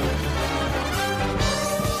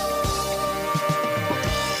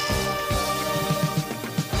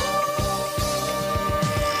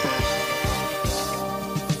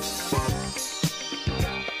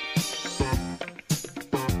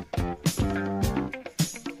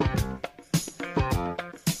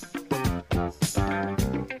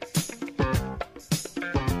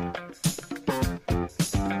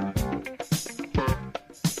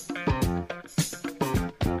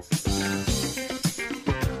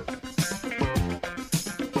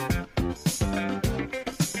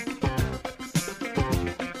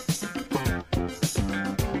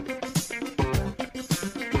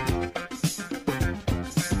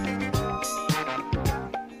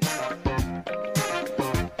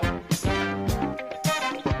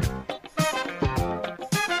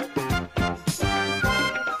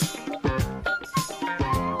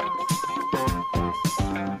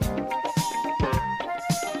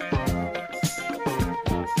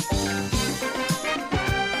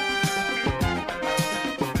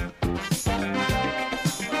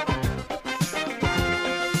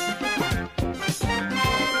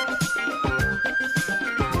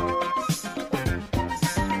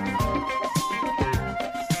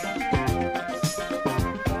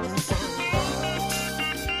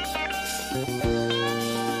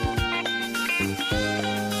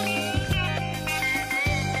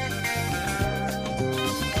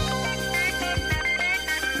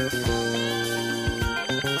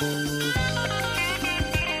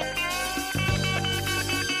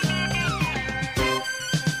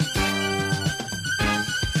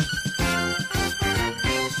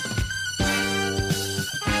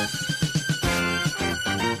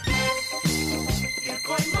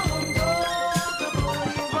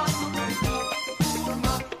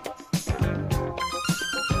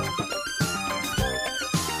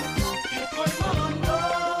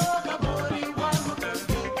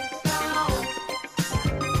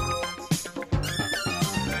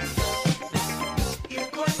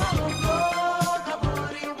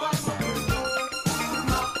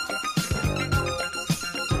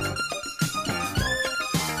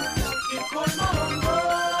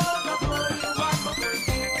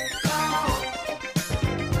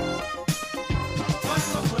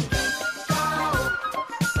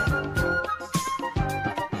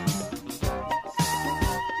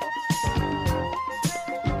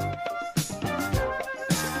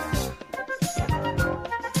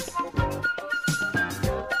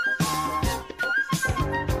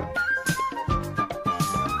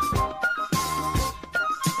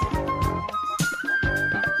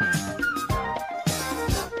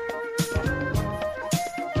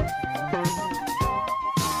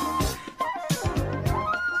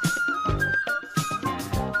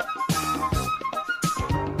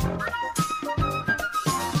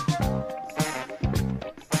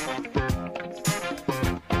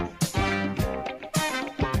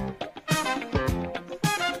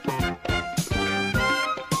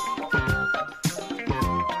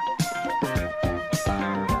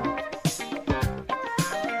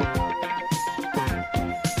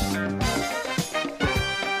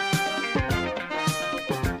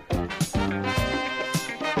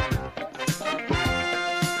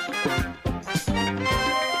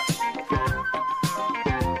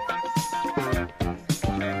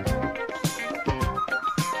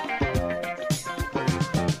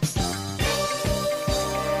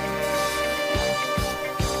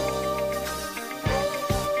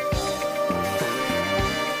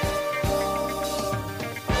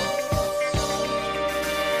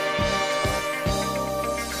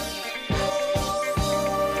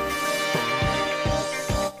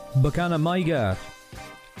 Bacana Maiga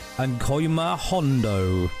and Koima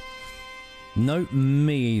Hondo. No,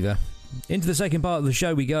 me either. Into the second part of the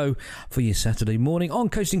show we go for your Saturday morning on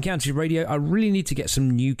Coast and County Radio. I really need to get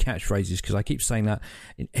some new catchphrases because I keep saying that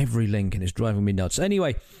in every link and it's driving me nuts.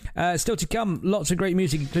 Anyway, still to come, lots of great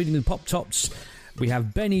music including the Pop Tops. We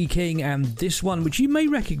have Benny King and this one which you may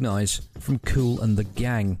recognise from Kool and the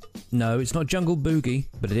Gang. No, it's not Jungle Boogie,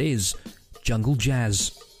 but it is Jungle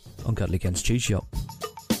Jazz on Cuddly Ken's Cheese Shop.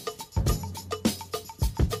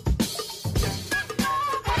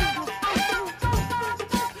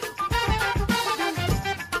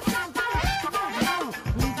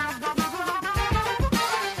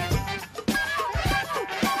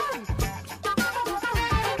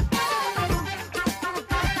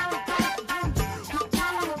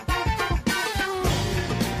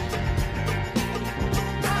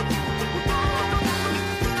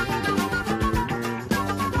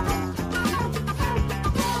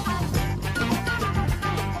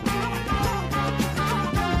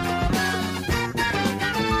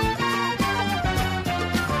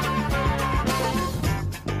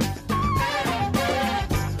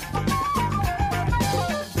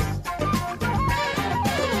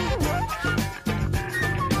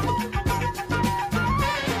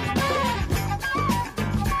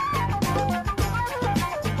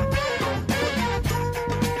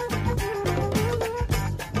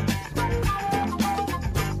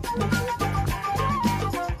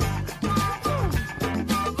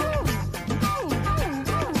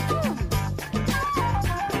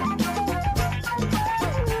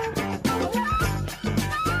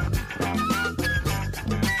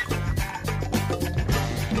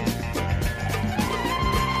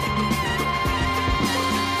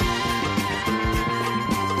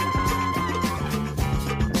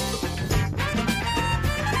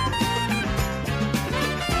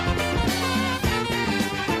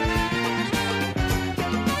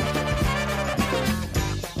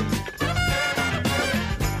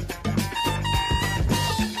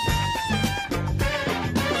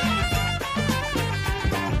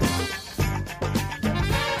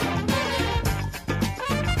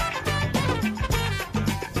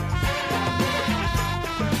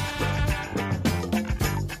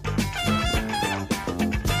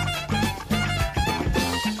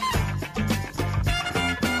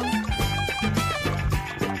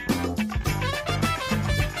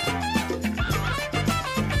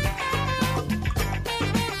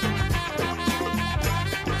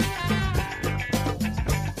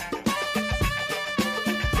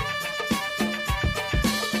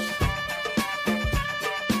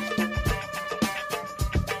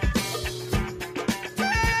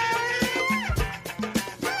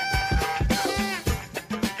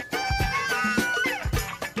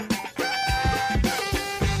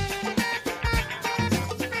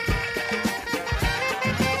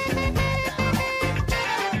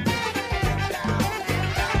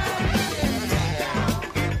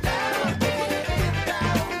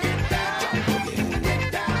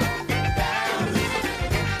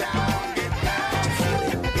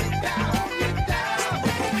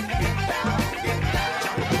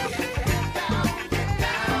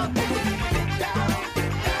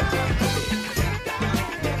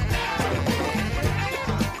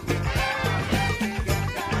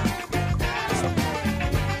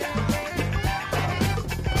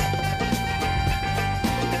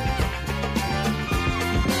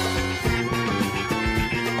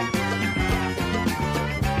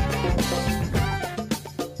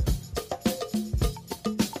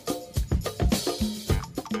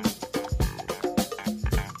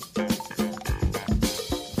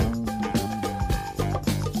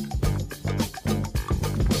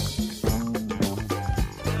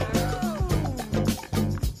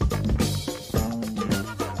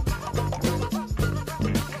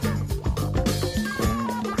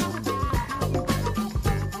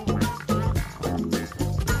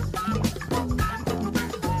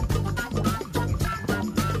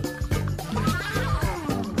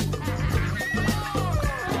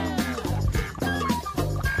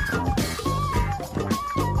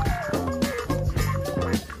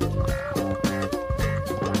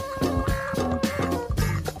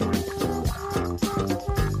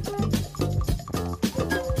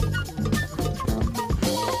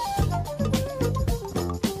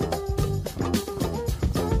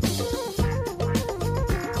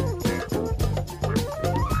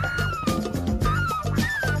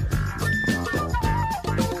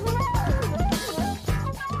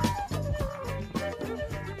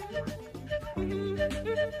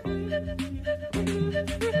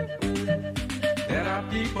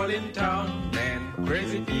 people in town, man,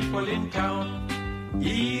 crazy people in town,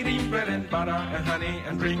 eating bread and butter and honey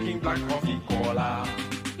and drinking black coffee cola.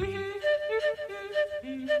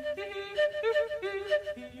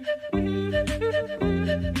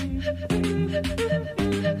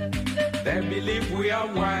 They believe we are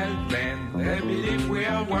wild, man, they believe we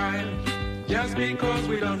are wild, just because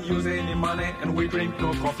we don't use any money and we drink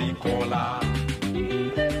no coffee cola.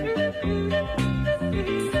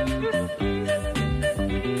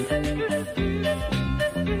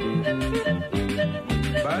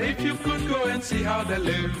 But if you could go and see how they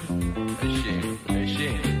live,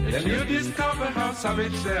 then you discover how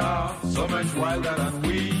savage they are, so much wilder than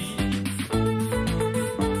we.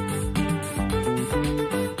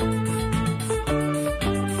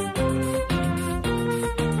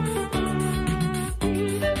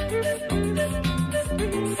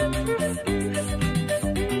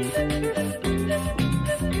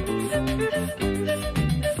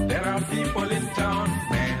 There are people in town,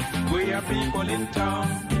 man, we are people in town,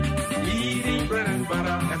 eating bread and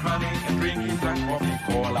butter and honey and drinking black coffee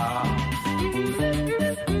cola.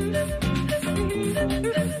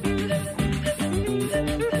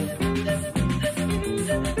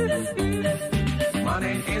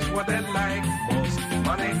 Money is what they like most,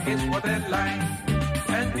 money is what they like,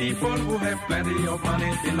 and people who have plenty of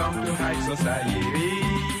money belong to high society.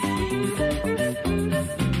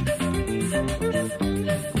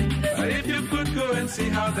 But if you could go and see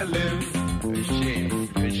how they live,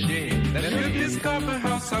 then you discover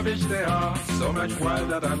how savage they are, so much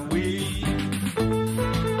wilder than we.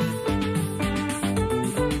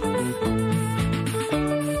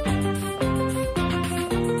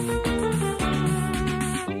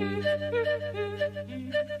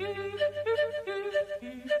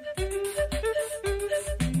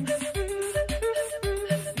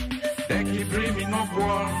 They keep dreaming of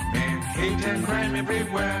war, and hate and crime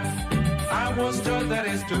everywhere. I was told that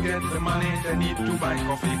is to get the money they need to buy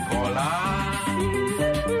coffee cola.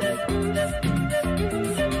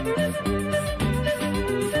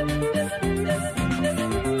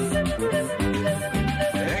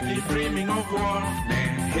 They keep dreaming of war,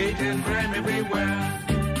 and hate and crime everywhere.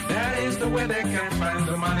 That is the way they can find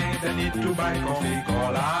the money they need to buy coffee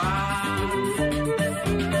cola.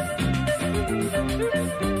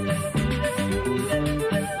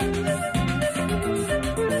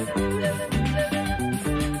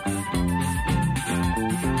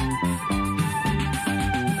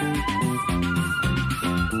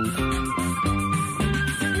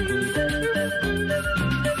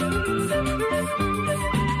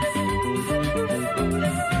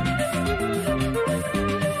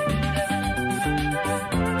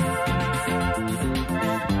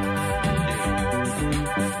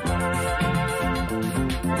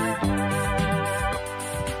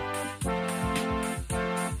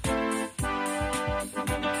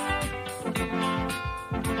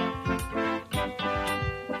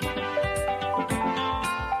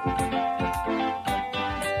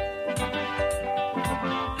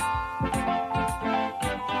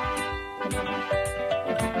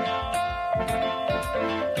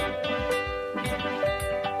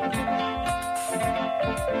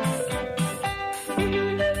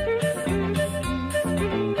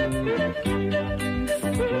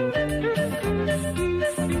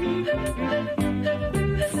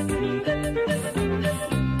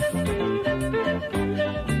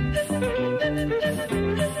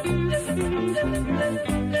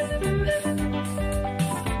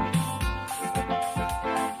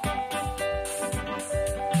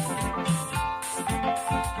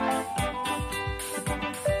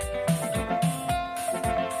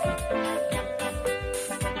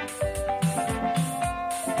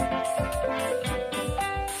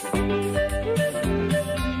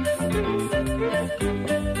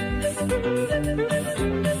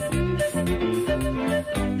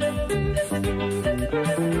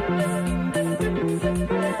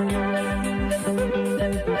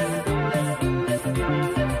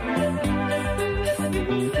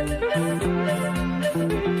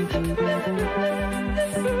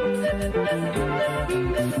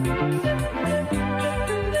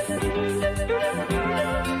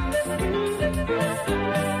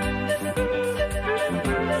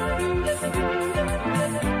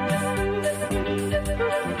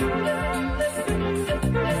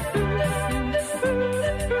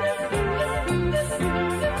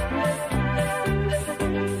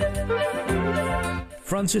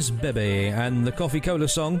 Francis Bebey and the Coffee Cola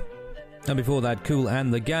song, and before that Kool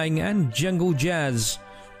and the Gang and Jungle Jazz,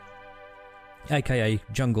 aka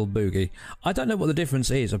Jungle Boogie. I don't know what the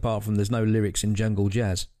difference is apart from there's no lyrics in Jungle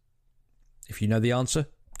Jazz. If you know the answer,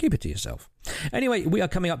 keep it to yourself. Anyway, we are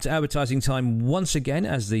coming up to advertising time once again,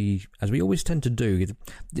 as we always tend to do.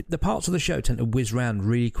 The parts of the show tend to whiz round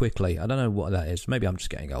really quickly. I don't know what that is. Maybe I'm just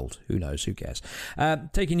getting old. Who knows? Who cares?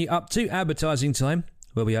 Taking you up to advertising time,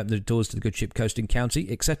 where we open the doors to the good ship Coast and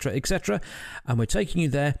County, etc., etc. And we're taking you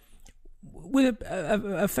there with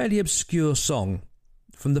a fairly obscure song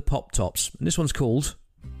from the Pop Tops. And this one's called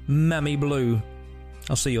Mammy Blue.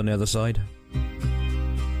 I'll see you on the other side.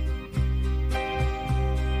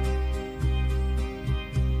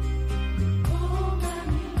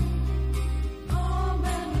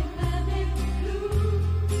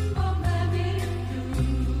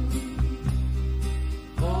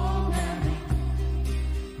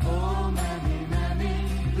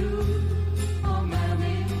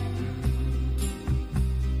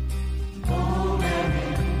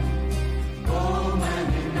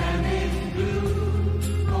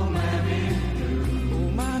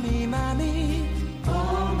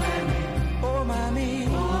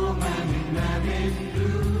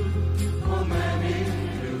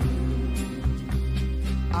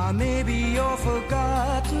 I may be your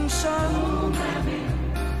forgotten son, oh, Mammy.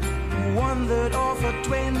 One that offered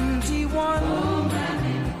 21. Oh,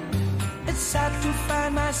 Mammy. It's sad to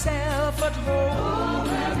find myself at home, oh,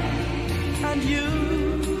 Mammy. And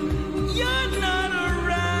you're not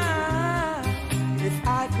around. If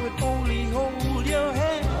I could only hold your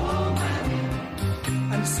hand, oh, Mammy.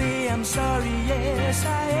 And say I'm sorry, yes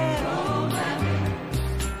I am, oh, Mammy.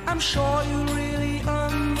 I'm sure you really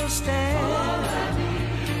understand, oh, Mammy.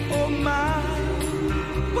 Oh my,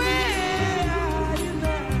 where are you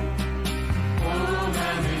now?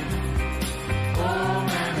 Oh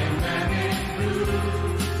Mammy, Mammy Blue,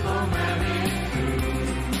 oh Mammy Blue,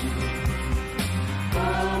 oh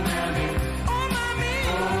Mammy, Mammy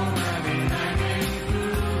Blue, oh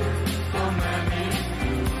Mammy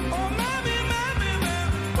Blue, oh Mammy, Mammy,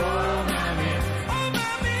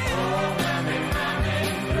 oh Mammy, Mammy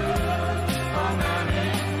Blue, oh Mammy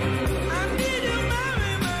Blue, I need you, Mammy.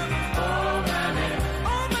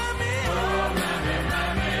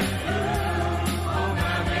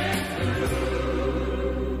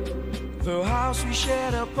 The house we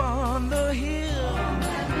shared upon the hill,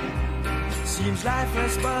 seems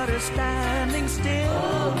lifeless but is standing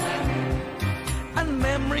still, and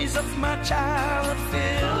memories of my childhood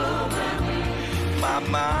fill my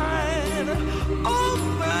mind. Oh,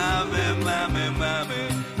 Mammy, Mammy, Mammy,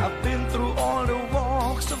 I've been through all the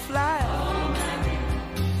walks of life,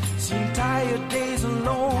 seen tired days and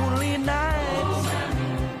lonely nights,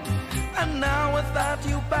 and now without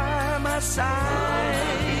you by my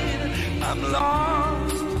side, I'm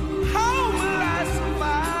lost. How will I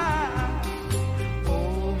survive?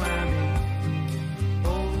 Oh,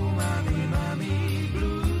 Mammy, Mammy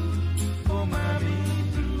Blue, oh, Mammy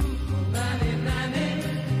Blue, oh, Mammy, Mammy,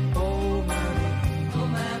 oh, Mammy,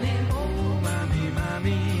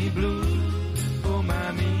 Mammy Blue, oh,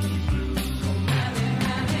 Mammy Blue, oh,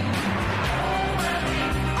 Mammy,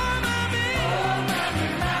 Mammy, oh, Mammy,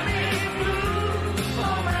 Mammy Blue,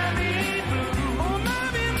 oh, Mammy Blue, oh,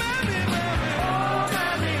 Mammy, Mammy.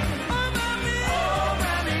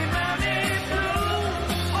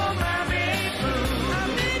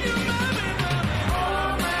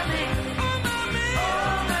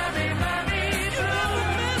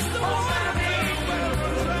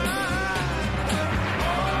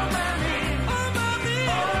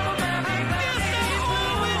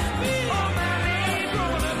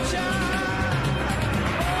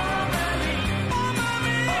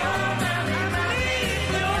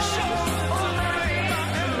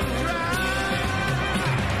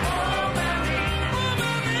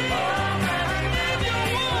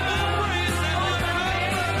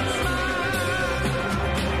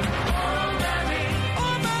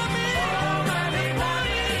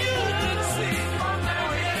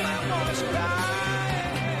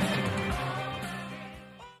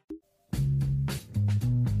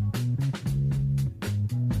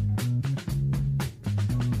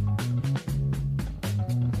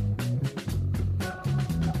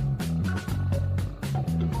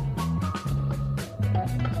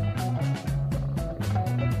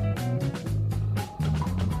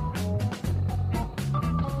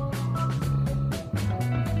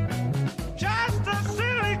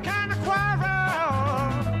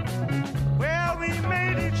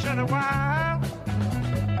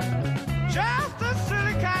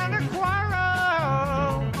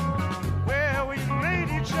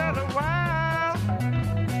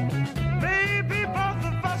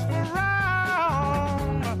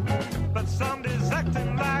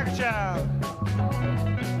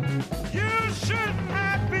 shouldn't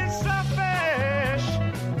have been selfish.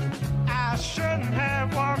 I shouldn't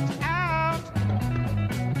have walked out.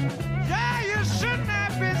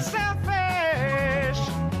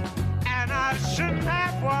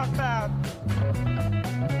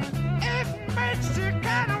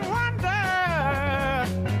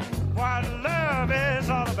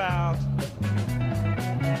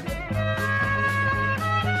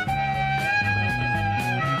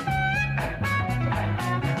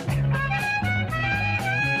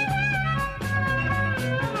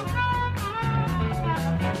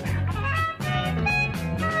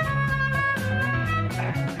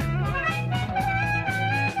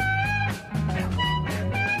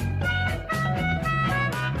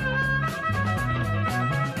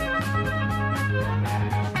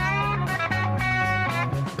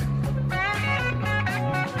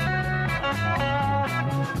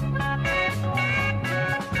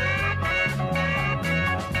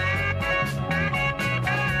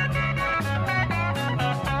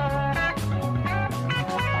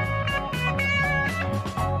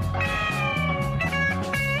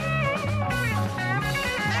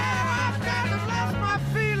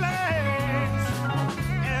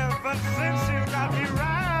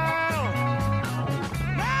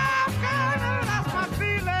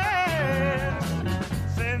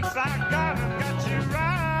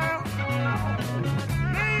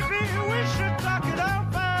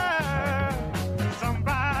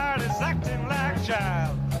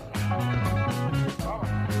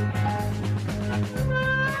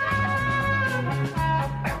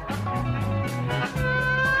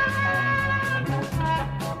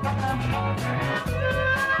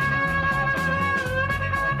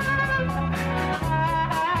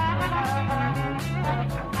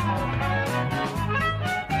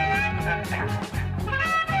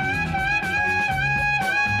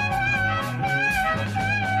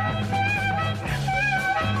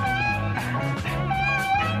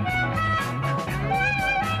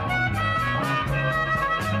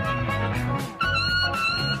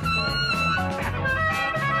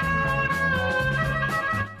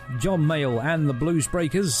 John Mayall and the Blues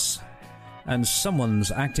Breakers, and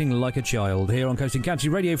Someone's Acting Like a Child here on Coast and County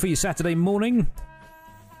Radio for your Saturday morning.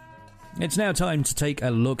 It's now time to take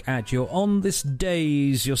a look at your on this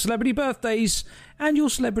days, your celebrity birthdays, and your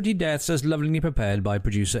celebrity deaths as lovingly prepared by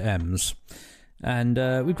producer Ems. And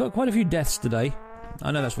we've got quite a few deaths today.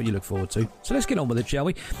 I know that's what you look forward to. So let's get on with it, shall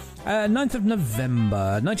we? 9th of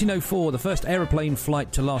November, 1904, the first aeroplane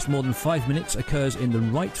flight to last more than 5 minutes occurs in the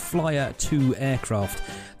Wright Flyer 2 aircraft.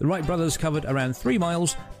 The Wright brothers covered around 3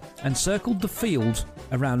 miles and circled the field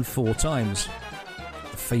around 4 times.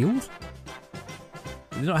 The field?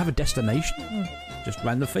 Did they not have a destination? Just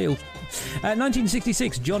ran the field.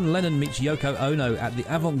 1966, John Lennon meets Yoko Ono at the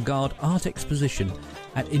Avant-Garde Art Exposition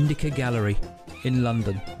at Indica Gallery in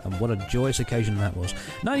London, and what a joyous occasion that was.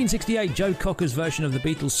 1968, Joe Cocker's version of the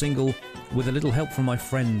Beatles single With a Little Help from My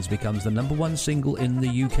Friends becomes the #1 single in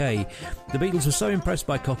the UK. The Beatles were so impressed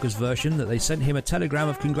by Cocker's version that they sent him a telegram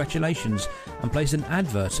of congratulations and placed an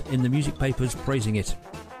advert in the music papers praising it.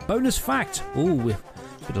 Bonus fact! Ooh,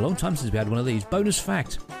 it's been a long time since we had one of these. Bonus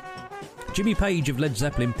fact. Jimmy Page of Led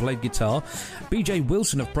Zeppelin played guitar, B.J.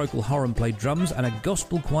 Wilson of Procol Harum played drums, and a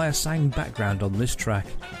gospel choir sang background on this track.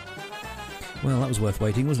 Well, that was worth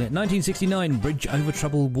waiting, wasn't it? 1969, Bridge Over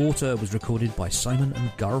Troubled Water was recorded by Simon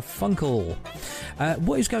and Garfunkel.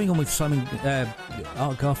 What is going on with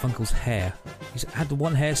Art Garfunkel's hair? He's had the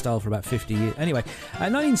one hairstyle for about 50 years. Anyway,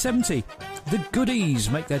 1970, The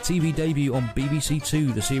Goodies make their TV debut on BBC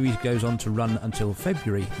Two. The series goes on to run until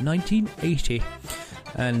February 1980.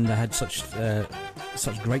 And had such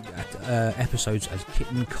great episodes as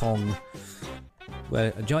Kitten Kong,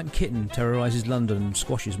 where a giant kitten terrorises London and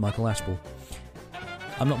squashes Michael Aspel.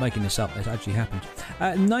 I'm not making this up, it actually happened.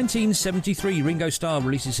 1973, Ringo Starr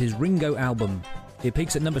releases his Ringo album. It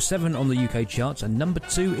peaks at number 7 on the UK charts and number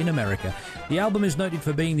 2 in America. The album is noted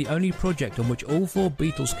for being the only project on which all 4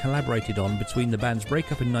 Beatles collaborated on between the band's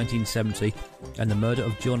breakup in 1970 and the murder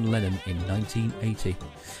of John Lennon in 1980.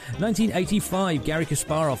 1985, Garry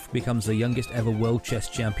Kasparov becomes the youngest ever world chess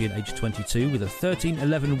champion, aged 22, with a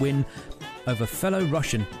 13-11 win over fellow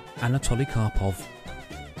Russian Anatoly Karpov.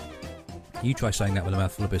 You try saying that with a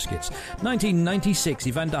mouthful of biscuits. 1996,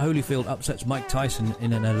 Evander Holyfield upsets Mike Tyson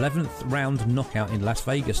in an 11th round knockout in Las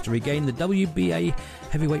Vegas to regain the WBA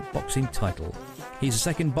heavyweight boxing title. He's the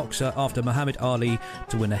second boxer after Muhammad Ali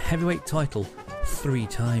to win a heavyweight title 3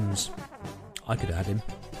 times. I could add him.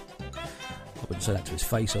 I wouldn't say that to his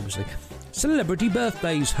face, obviously. Celebrity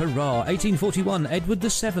birthdays, hurrah! 1841, Edward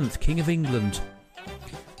VII, King of England.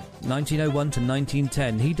 1901 to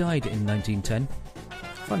 1910, he died in 1910.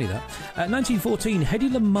 Funny that. 1914, Hedy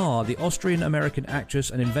Lamarr, the Austrian-American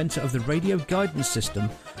actress and inventor of the radio guidance system.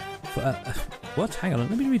 What? Hang on,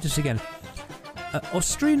 let me read this again.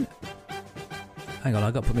 Hang on,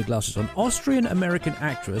 I've got to put my glasses on. Austrian-American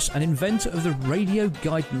actress and inventor of the radio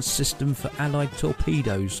guidance system for Allied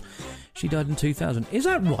torpedoes. She died in 2000. Is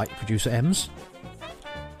that right, producer Ems?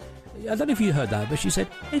 I don't know if you heard that, but she said,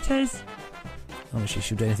 it is. Oh, she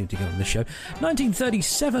should do anything to get on this show.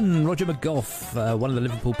 1937, Roger McGough, one of the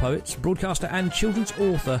Liverpool poets, broadcaster and children's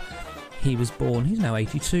author. He was born. He's now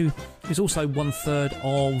 82. He's also 1/3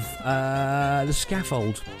 of The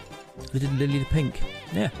Scaffold. They did Lily the Pink.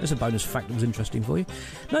 Yeah, there's a bonus fact that was interesting for you.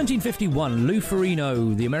 1951, Lou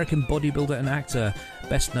Ferrigno, the American bodybuilder and actor,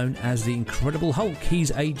 best known as the Incredible Hulk.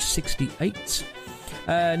 He's aged 68.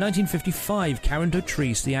 1955, Karen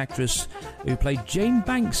Dotrice, the actress who played Jane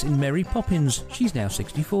Banks in Mary Poppins. She's now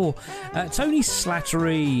 64. Tony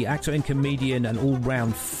Slattery, actor and comedian, and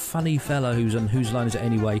all-round funny fella who's on Whose Line Is It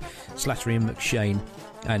Anyway? Slattery and McShane,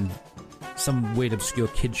 and some weird obscure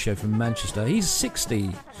kids show from Manchester. He's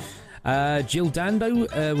 60. Jill Dando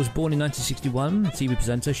was born in 1961, TV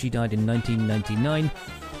presenter. She died in 1999.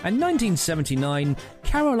 And 1979,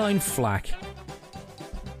 Caroline Flack.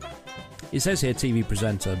 It says here TV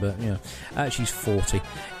presenter, but, you know, she's 40.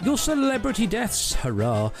 Your celebrity deaths,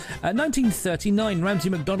 hurrah. 1939, Ramsay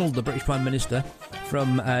MacDonald, the British Prime Minister,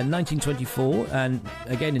 from 1924, and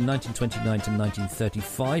again in 1929 to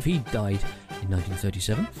 1935. He died in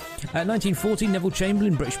 1937. 1940, Neville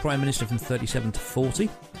Chamberlain, British Prime Minister from 37 to 40,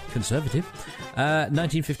 Conservative.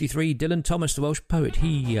 1953, Dylan Thomas, the Welsh poet,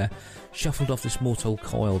 he shuffled off this mortal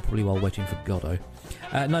coil probably while waiting for Godot.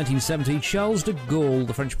 1970, Charles de Gaulle,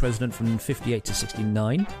 the French president from 58 to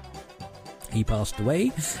 69. He passed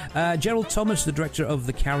away. Gerald Thomas, the director of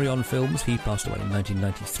the Carry On films, he passed away in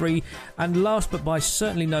 1993. And last but by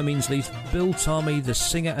certainly no means least, Bill Tormey, the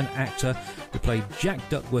singer and actor who played Jack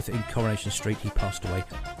Duckworth in Coronation Street, he passed away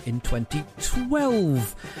in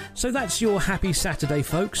 2012. So that's your happy Saturday,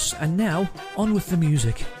 folks. And now, on with the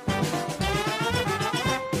music.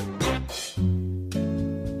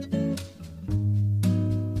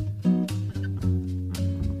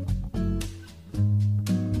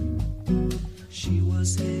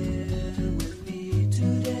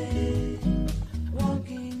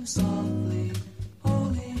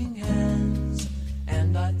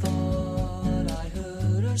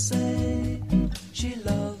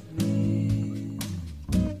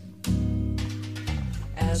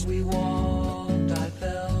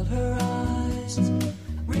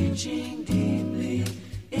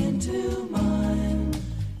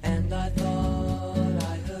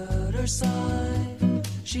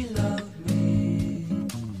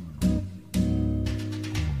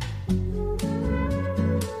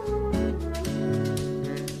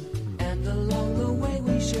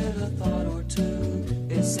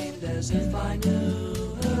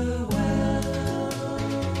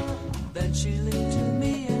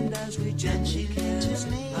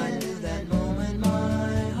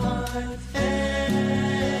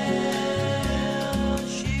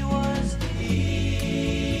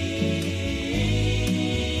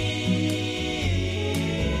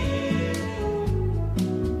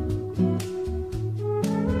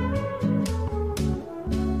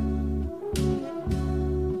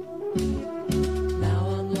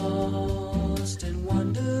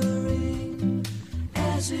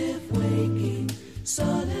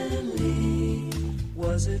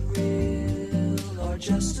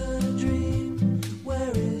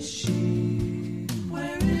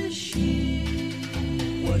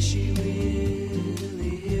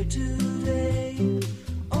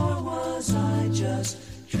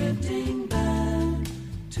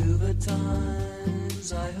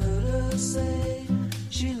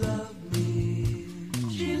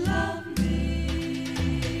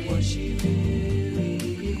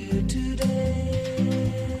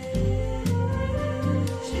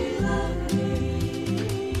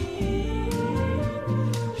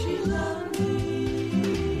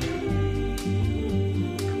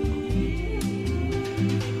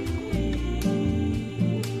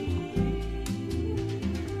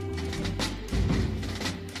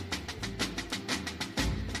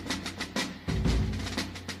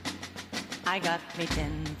 I got me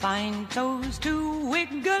 10 fine toes to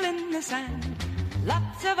wiggle in the sand.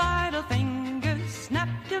 Lots of idle fingers snap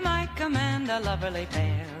to my command. A lovely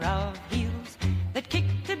pair of heels that kick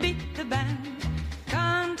to beat the band.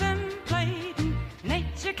 Contemplating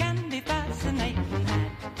nature can be fascinating.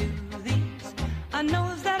 Add to these a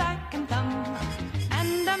nose that I can thumb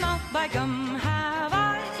and a mouth by gum. Have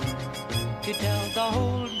I to tell the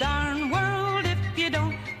whole darn world? If you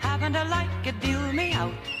don't happen to like it, deal me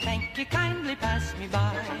out. Thank you, kindly pass me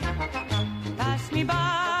by. Pass me by,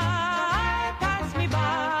 pass me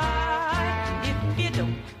by. If you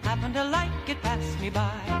don't happen to like it, pass me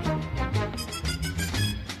by.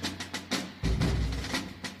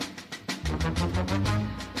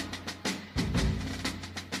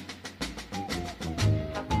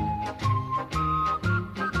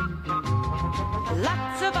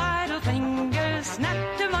 Lots of idle fingers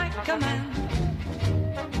snap to my command.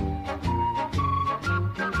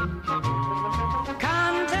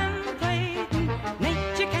 Contemplating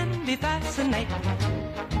nature can be fascinating.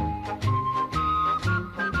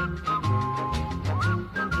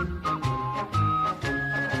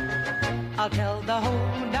 I'll tell the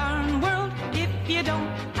whole darn world. If you don't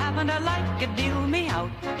happen to like it, deal me out.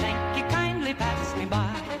 Thank you, kindly pass me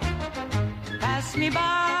by. Pass me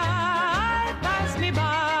by, pass me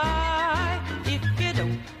by. If you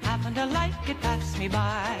don't happen to like it, pass me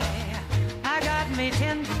by. I got me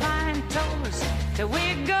 10 fine toes to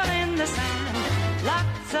wiggle in the sand.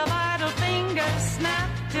 Lots of idle fingers snap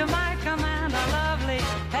to my command. A lovely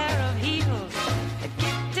pair of heels that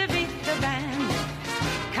kick to beat the band.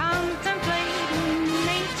 Contemplating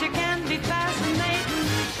nature can be fascinating.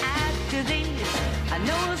 Add to these a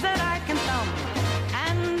nose that I can thumb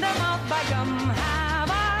and a mouth by gum.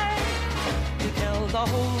 Have I to tell the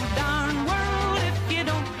whole darn world? If you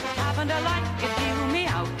don't happen to like it, deal me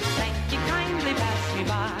out. Thank you, kindly pass me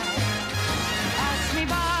by. Pass me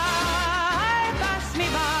by,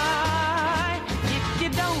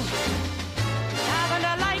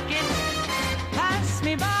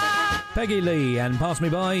 Peggy Lee and Pass Me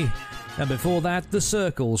By. And before that, The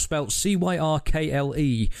Circle, spelt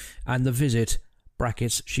Cyrkle, and The Visit,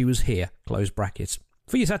 brackets, She Was Here, close brackets.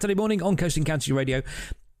 For your Saturday morning on Coast and County Radio.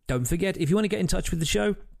 Don't forget, if you want to get in touch with the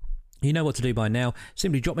show, you know what to do by now.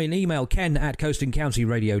 Simply drop me an email,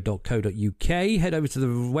 ken@coastandcountyradio.co.uk. Head over to the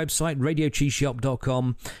website,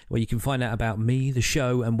 radiocheeseshop.com, where you can find out about me, the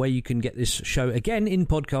show, and where you can get this show again in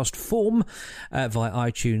podcast form via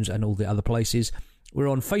iTunes and all the other places. We're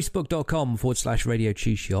on facebook.com/Radio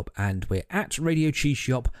Cheese Shop, and we're at Radio Cheese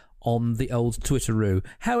Shop on the old Twitteroo.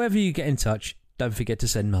 However you get in touch, don't forget to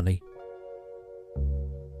send money.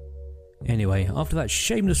 Anyway, after that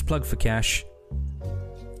shameless plug for cash,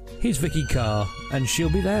 here's Vicky Carr, and She'll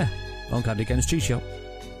Be There on County Ken's Cheese Shop.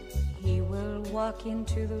 He will walk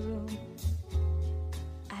into the room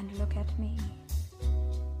and look at me,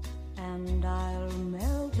 and I'll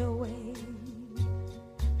melt away.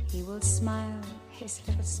 He will smile, his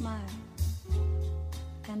little smile,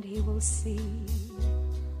 and he will see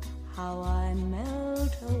how I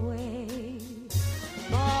melt away.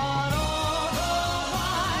 But all the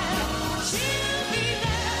while, she'll be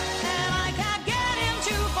there, and I can't get him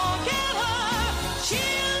to forget her.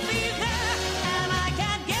 She'll be there, and I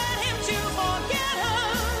can't get him to forget her.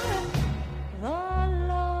 The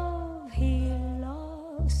love he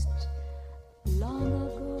lost long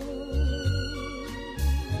ago.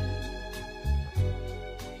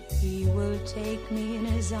 He will take me in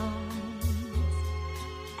his arms,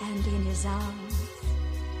 and in his arms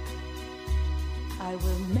I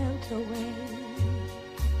will melt away.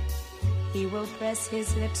 He will press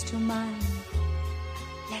his lips to mine,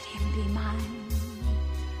 let him be mine.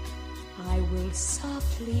 I will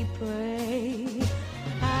softly pray,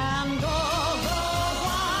 and all the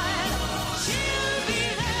while she'll be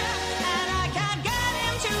there, and I can't get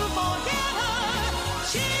him to forget her.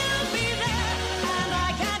 She'll be there, and I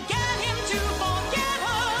can't get him to forget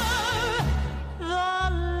her. The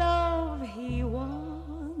love he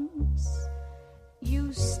once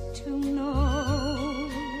used to know.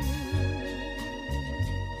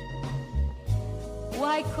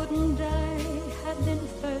 Why couldn't I have been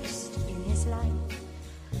first in his life?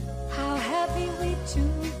 How happy we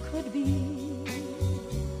two could be.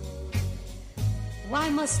 Why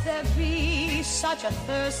must there be such a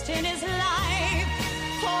thirst in his life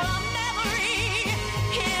for a memory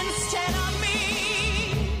instead of me?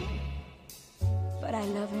 But I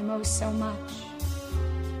love him oh so much,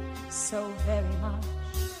 so very much.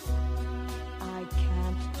 I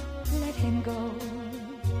can't let him go.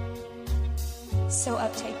 So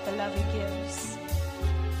I'll take the love he gives,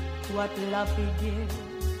 what love he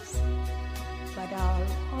gives, but I'll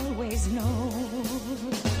always know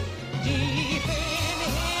deep in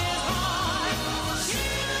his heart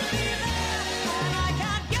she'll be there, and I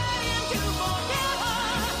can't get him to forget her.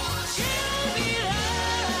 She'll be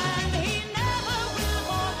there, and he never will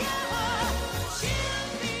forget her.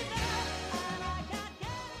 She'll be there, and I can't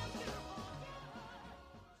get him to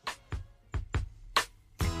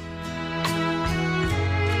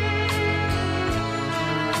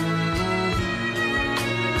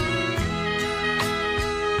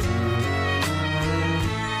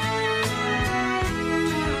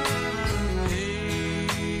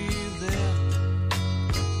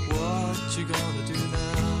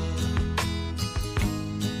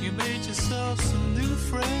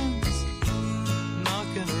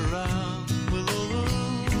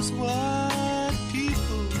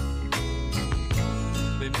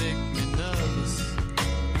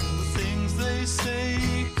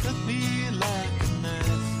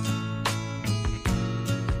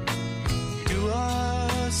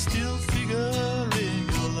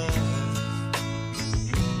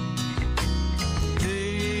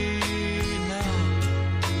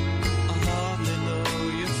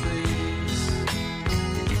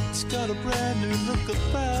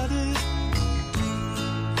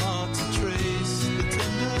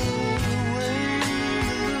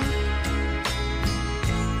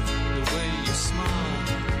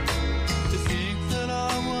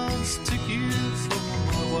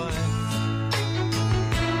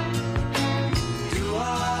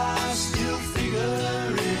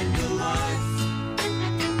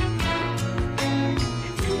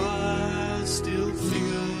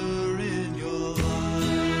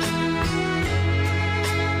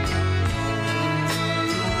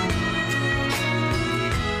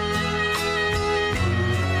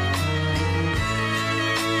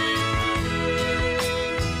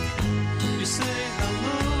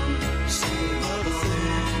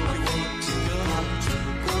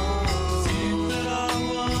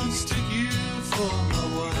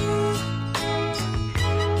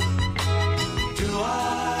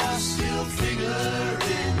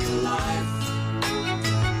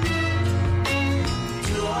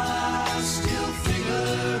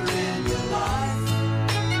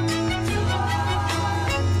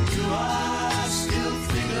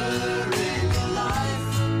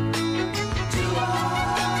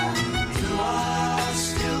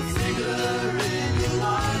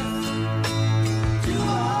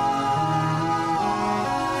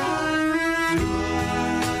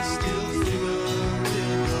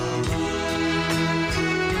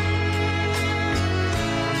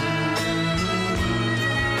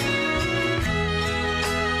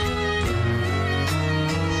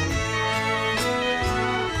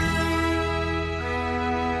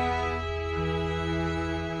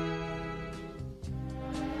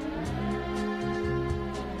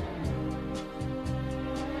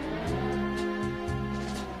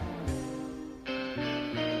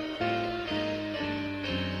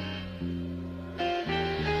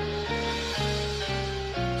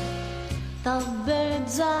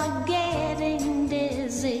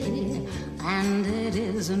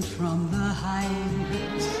isn't from the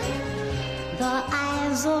heights. The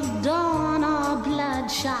eyes of dawn are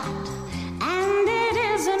bloodshot, and it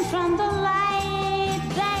isn't from the light.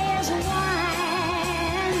 There's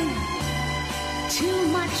wine, too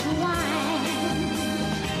much wine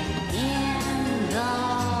in the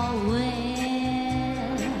wind.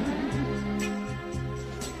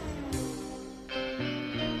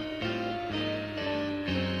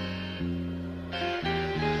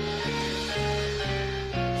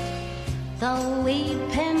 The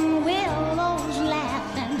weeping willows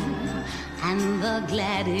laughing, and the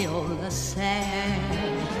gladiola sad.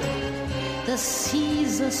 The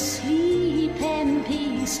sea's asleep and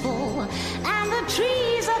peaceful, and the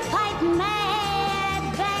trees are quite mad.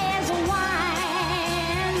 There's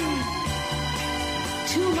wine,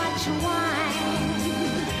 too much wine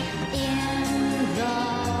in the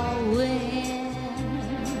wind.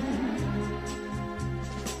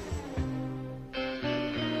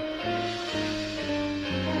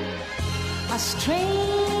 A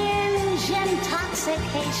strange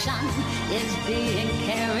intoxication is being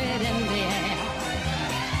carried in the air.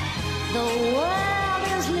 The world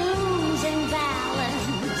is losing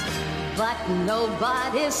balance, but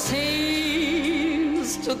nobody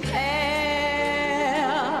seems to care.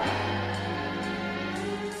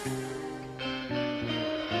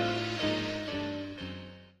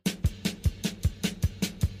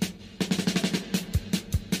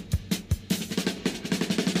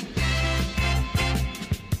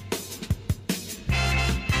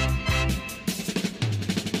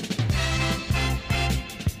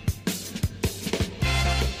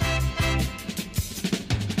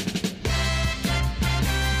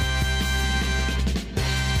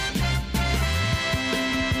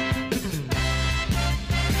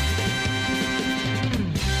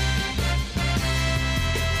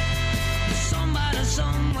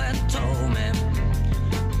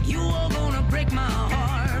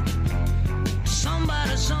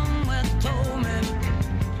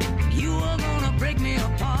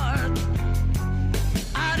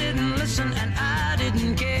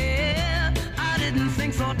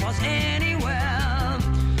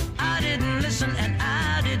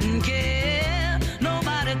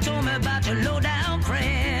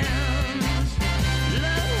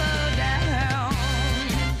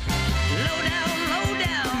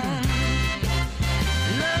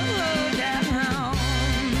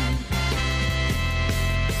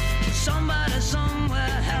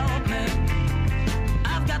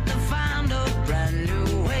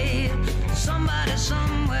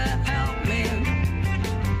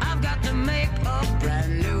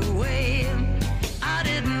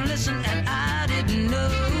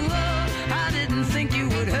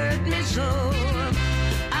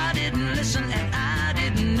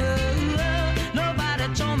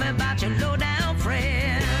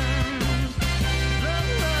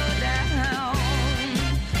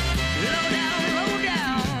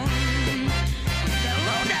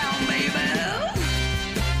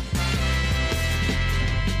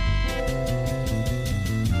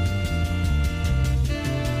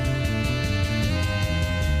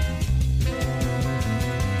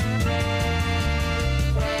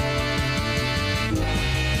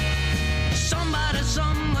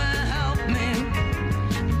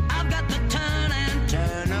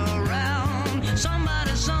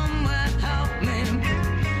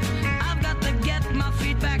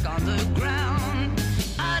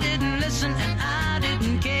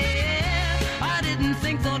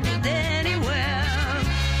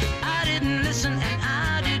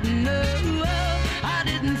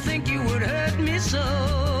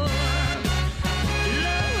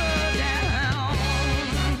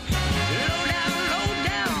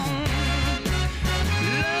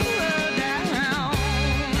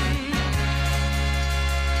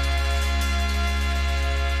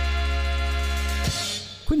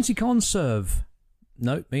 Quincy can't serve.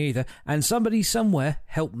 No, me either. And somebody somewhere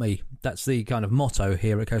help me. That's the kind of motto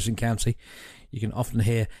here at Coast and County. You can often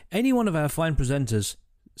hear any one of our fine presenters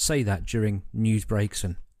say that during news breaks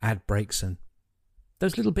and ad breaks and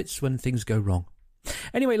those little bits when things go wrong.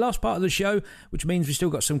 Anyway, last part of the show, which means we've still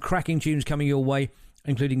got some cracking tunes coming your way,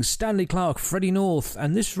 including Stanley Clarke, Freddie North,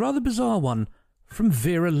 and this rather bizarre one from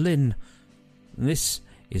Vera Lynn. And this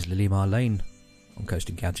is Lily Marlene on Coast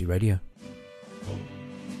and County Radio.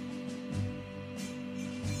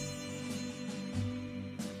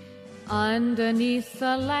 Underneath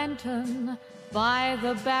the lantern by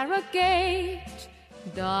the barricade,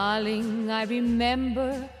 darling, I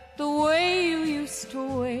remember the way you used to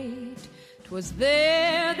wait. 'Twas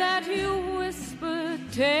there that you whispered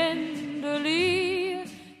tenderly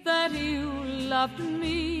that you loved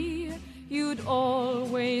me. you'd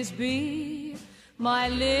always be my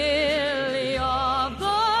lily of the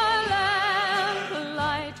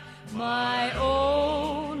lamplight, my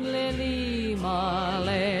own Lily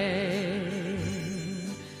Marlene.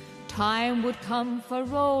 Time would come for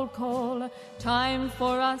roll call, time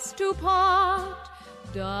for us to part.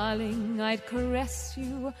 Darling, I'd caress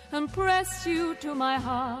you and press you to my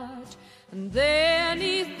heart. And there,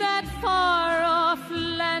 'neath that far-off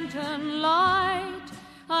lantern light,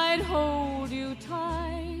 I'd hold you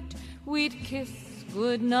tight, we'd kiss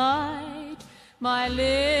goodnight, my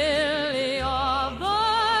lily of the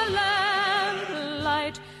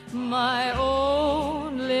lamplight, my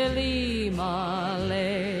own Lily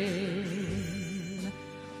Marlene.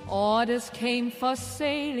 Orders came for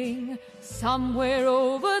sailing somewhere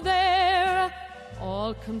over there,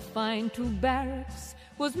 all confined to barracks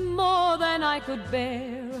was more than I could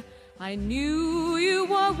bear. I knew you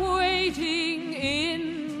were waiting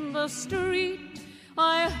in the street.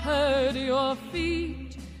 I heard your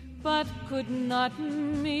feet, but could not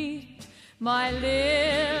meet, my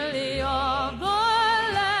lily of the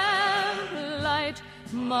lamplight,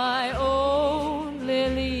 my own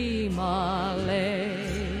Lily Marlene.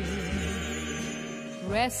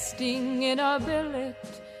 Resting in a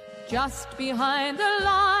billet just behind the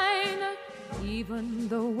line, even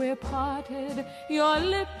though we're parted, your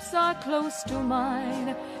lips are close to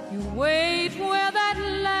mine. You wait where that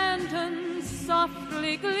lantern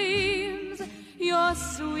softly gleams. Your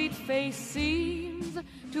sweet face seems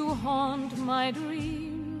to haunt my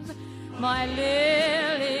dreams, my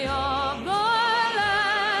lily of the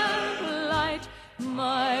lamplight,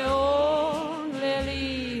 my own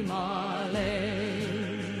Lily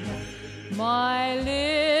Marlene, my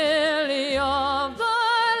lily of the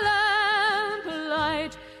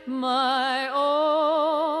my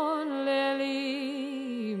own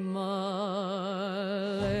Lily Marlene.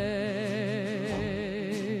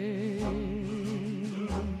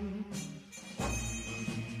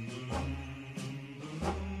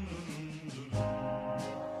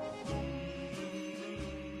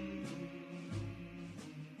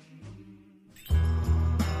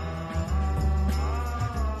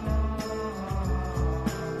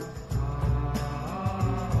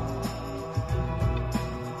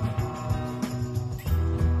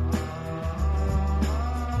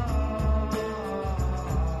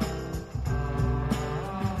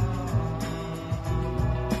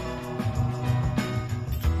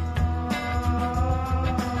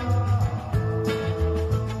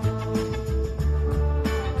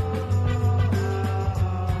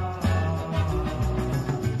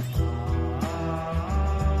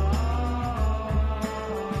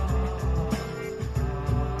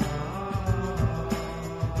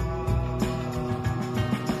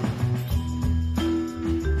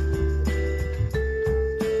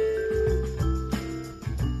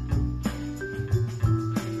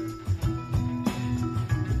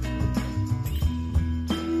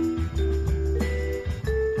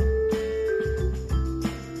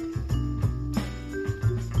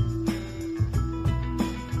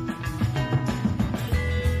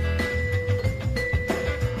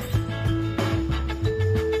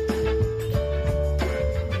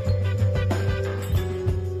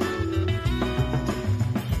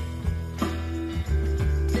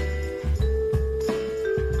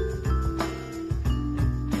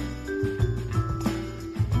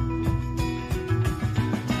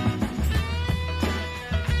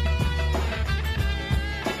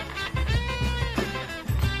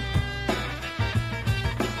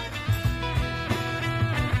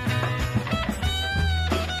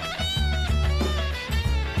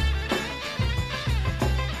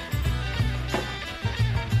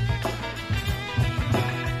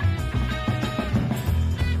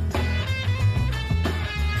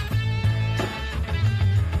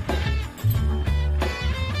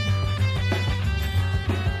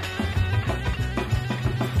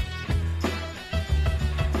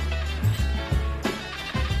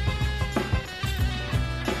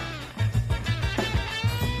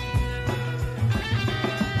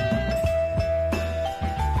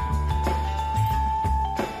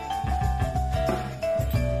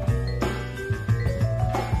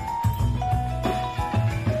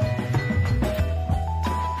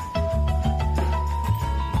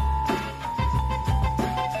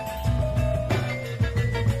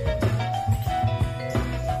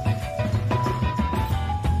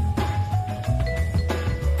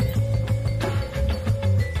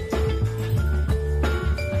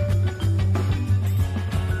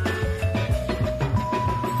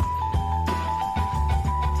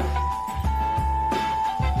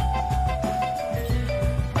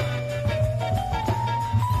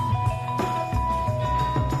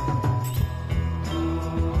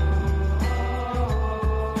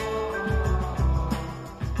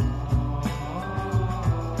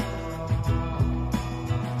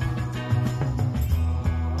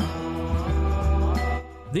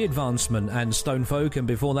 The Advancement and Stone Folk, and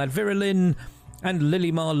before that, Vera Lynn and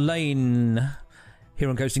Lily Marlene here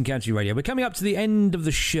on Coast and County Radio. We're coming up to the end of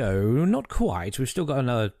the show. Not quite. We've still got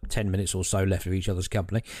another 10 minutes or so left of each other's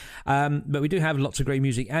company. But we do have lots of great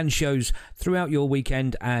music and shows throughout your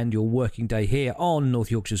weekend and your working day here on North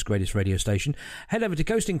Yorkshire's greatest radio station. Head over to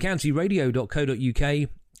coastandcountyradio.co.uk,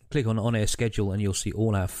 click on air schedule, and you'll see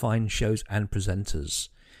all our fine shows and presenters.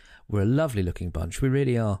 We're a lovely looking bunch. We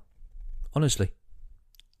really are. Honestly.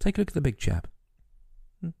 Take a look at the big chap.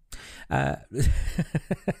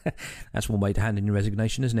 That's one way to hand in your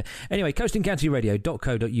resignation, isn't it? Anyway,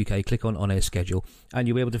 coastandcountyradio.co.uk, click on air schedule, and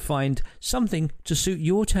you'll be able to find something to suit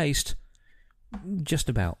your taste, just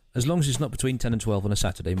about, as long as it's not between 10 and 12 on a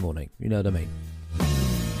Saturday morning. You know what I mean?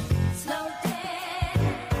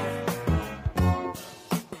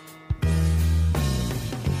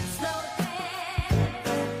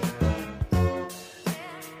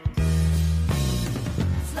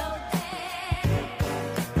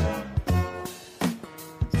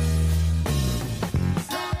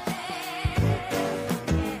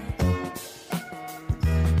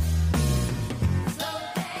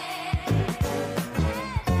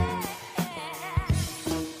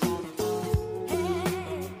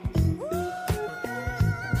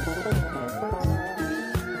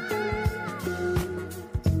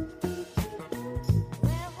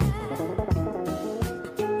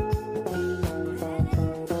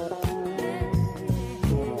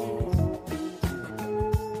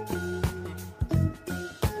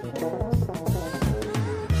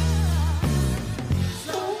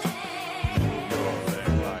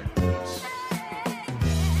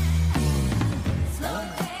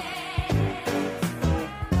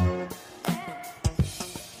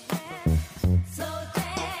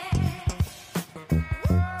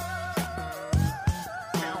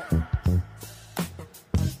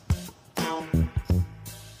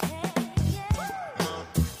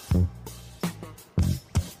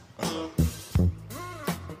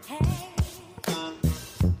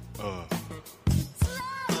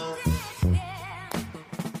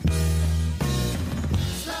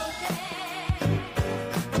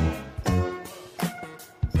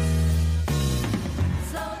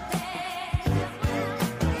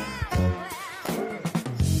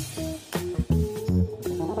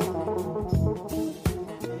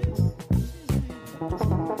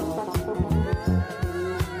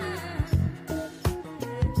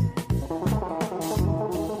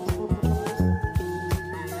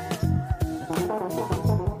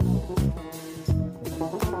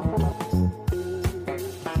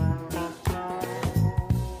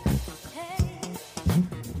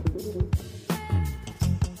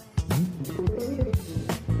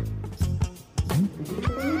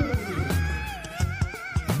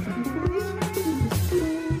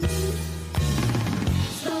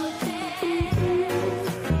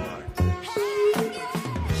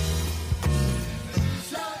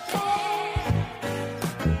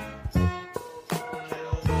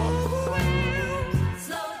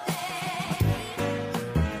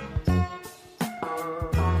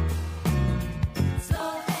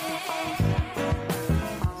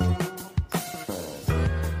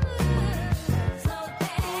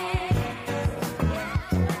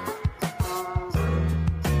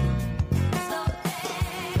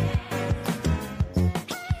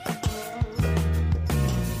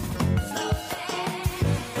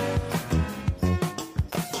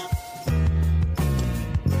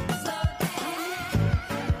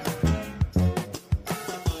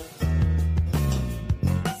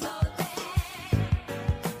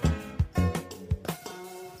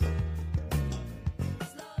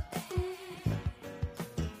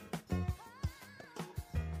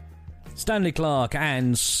 Stanley Clarke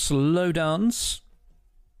and Slow Dance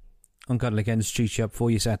on Cuddly Ken's Cheese Shop for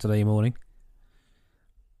you Saturday morning.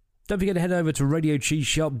 Don't forget to head over to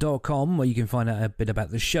radiocheeseshop.com where you can find out a bit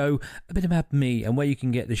about the show, a bit about me, and where you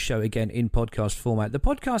can get the show again in podcast format. The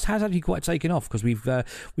podcast has actually quite taken off because we've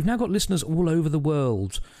now got listeners all over the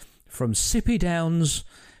world, from Sippy Downs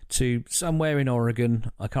to somewhere in Oregon.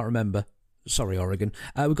 I can't remember. Sorry, Oregon.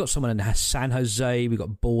 We've got someone in San Jose. We've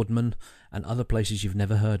got Boardman and other places you've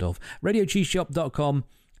never heard of. RadioCheeseshop.com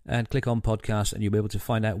and click on podcast and you'll be able to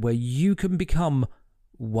find out where you can become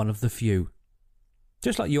one of the few.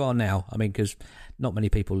 Just like you are now. I mean, because not many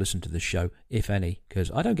people listen to this show, if any. Because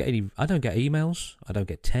I don't get emails. I don't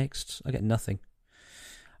get texts. I get nothing.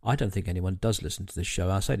 I don't think anyone does listen to this show.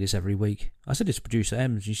 I say this every week. I said this to producer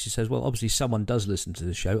Em, and she says, well, obviously someone does listen to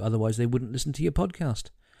the show, otherwise they wouldn't listen to your podcast.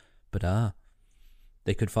 But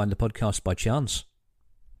they could find the podcast by chance.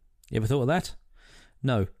 You ever thought of that?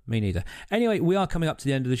 No, me neither. Anyway, we are coming up to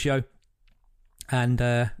the end of the show.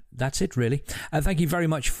 And that's it, really. Thank you very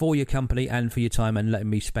much for your company and for your time and letting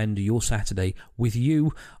me spend your Saturday with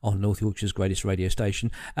you on North Yorkshire's greatest radio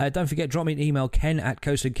station. Don't forget, drop me an email,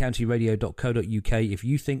 ken@coastlandcountyradio.co.uk, if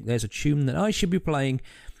you think there's a tune that I should be playing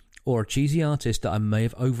or a cheesy artist that I may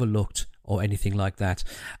have overlooked or anything like that.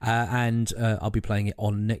 And I'll be playing it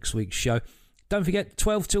on next week's show. Don't forget,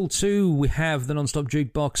 12 till 2, we have the Non-Stop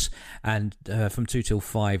Jukebox. And from 2 till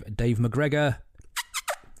 5, Dave McGregor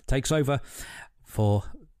takes over for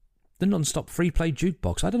the Non-Stop Free Play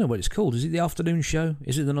Jukebox. I don't know what it's called. Is it the afternoon show?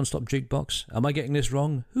 Is it the Non-Stop Jukebox? Am I getting this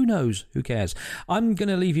wrong? Who knows? Who cares? I'm going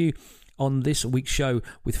to leave you on this week's show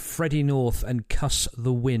with Freddie North and Cuss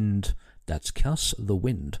the Wind. That's Cuss the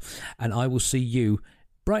Wind. And I will see you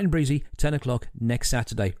bright and breezy, 10 o'clock next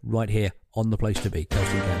Saturday, right here on The Place to Be,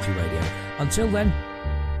 Coastal County Radio. Until then,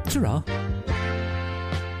 ta-ra.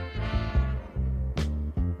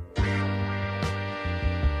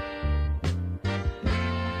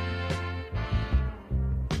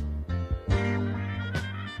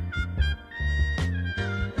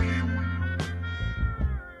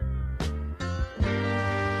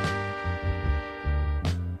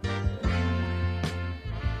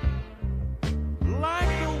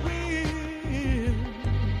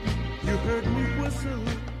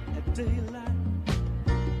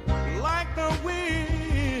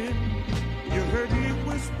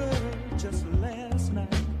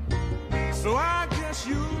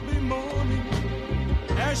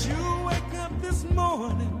 As you wake up this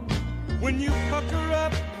morning, when you pucker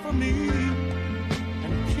up for me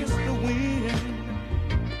and kiss the wind,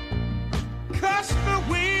 cuss the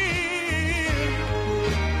wind,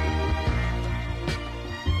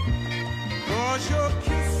 'cause your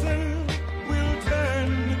kissing will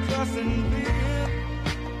turn to cussing then.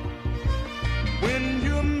 When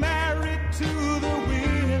you're married to the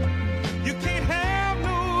wind, you can't have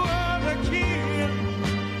no other kid.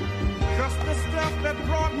 Cuss the stuff that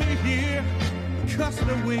brought me here, cuss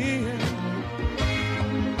the wind.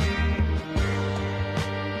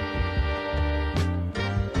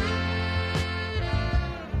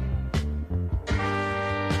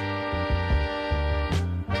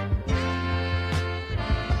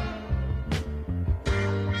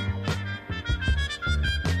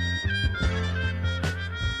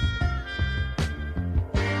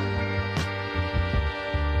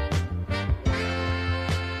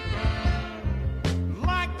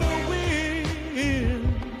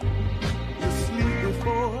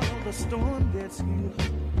 Storm gets here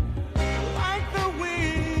like the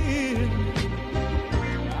wind.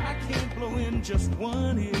 I can't blow in just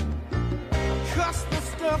one ear. Cuss the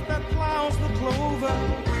stuff that plows the clover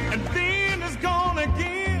and then is gone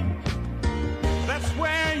again. That's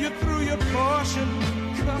where you threw your caution.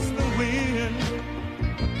 Cuss the wind.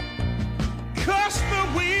 Cuss the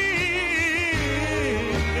wind.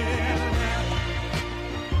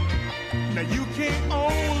 Now you can't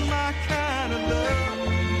own my kind of love,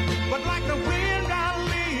 but like the wind I'll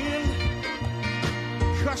lean.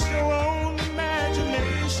 Crush your own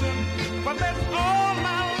imagination, but that's all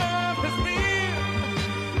my love has been.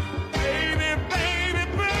 Baby, baby,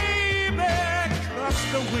 baby, crush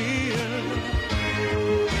the wind.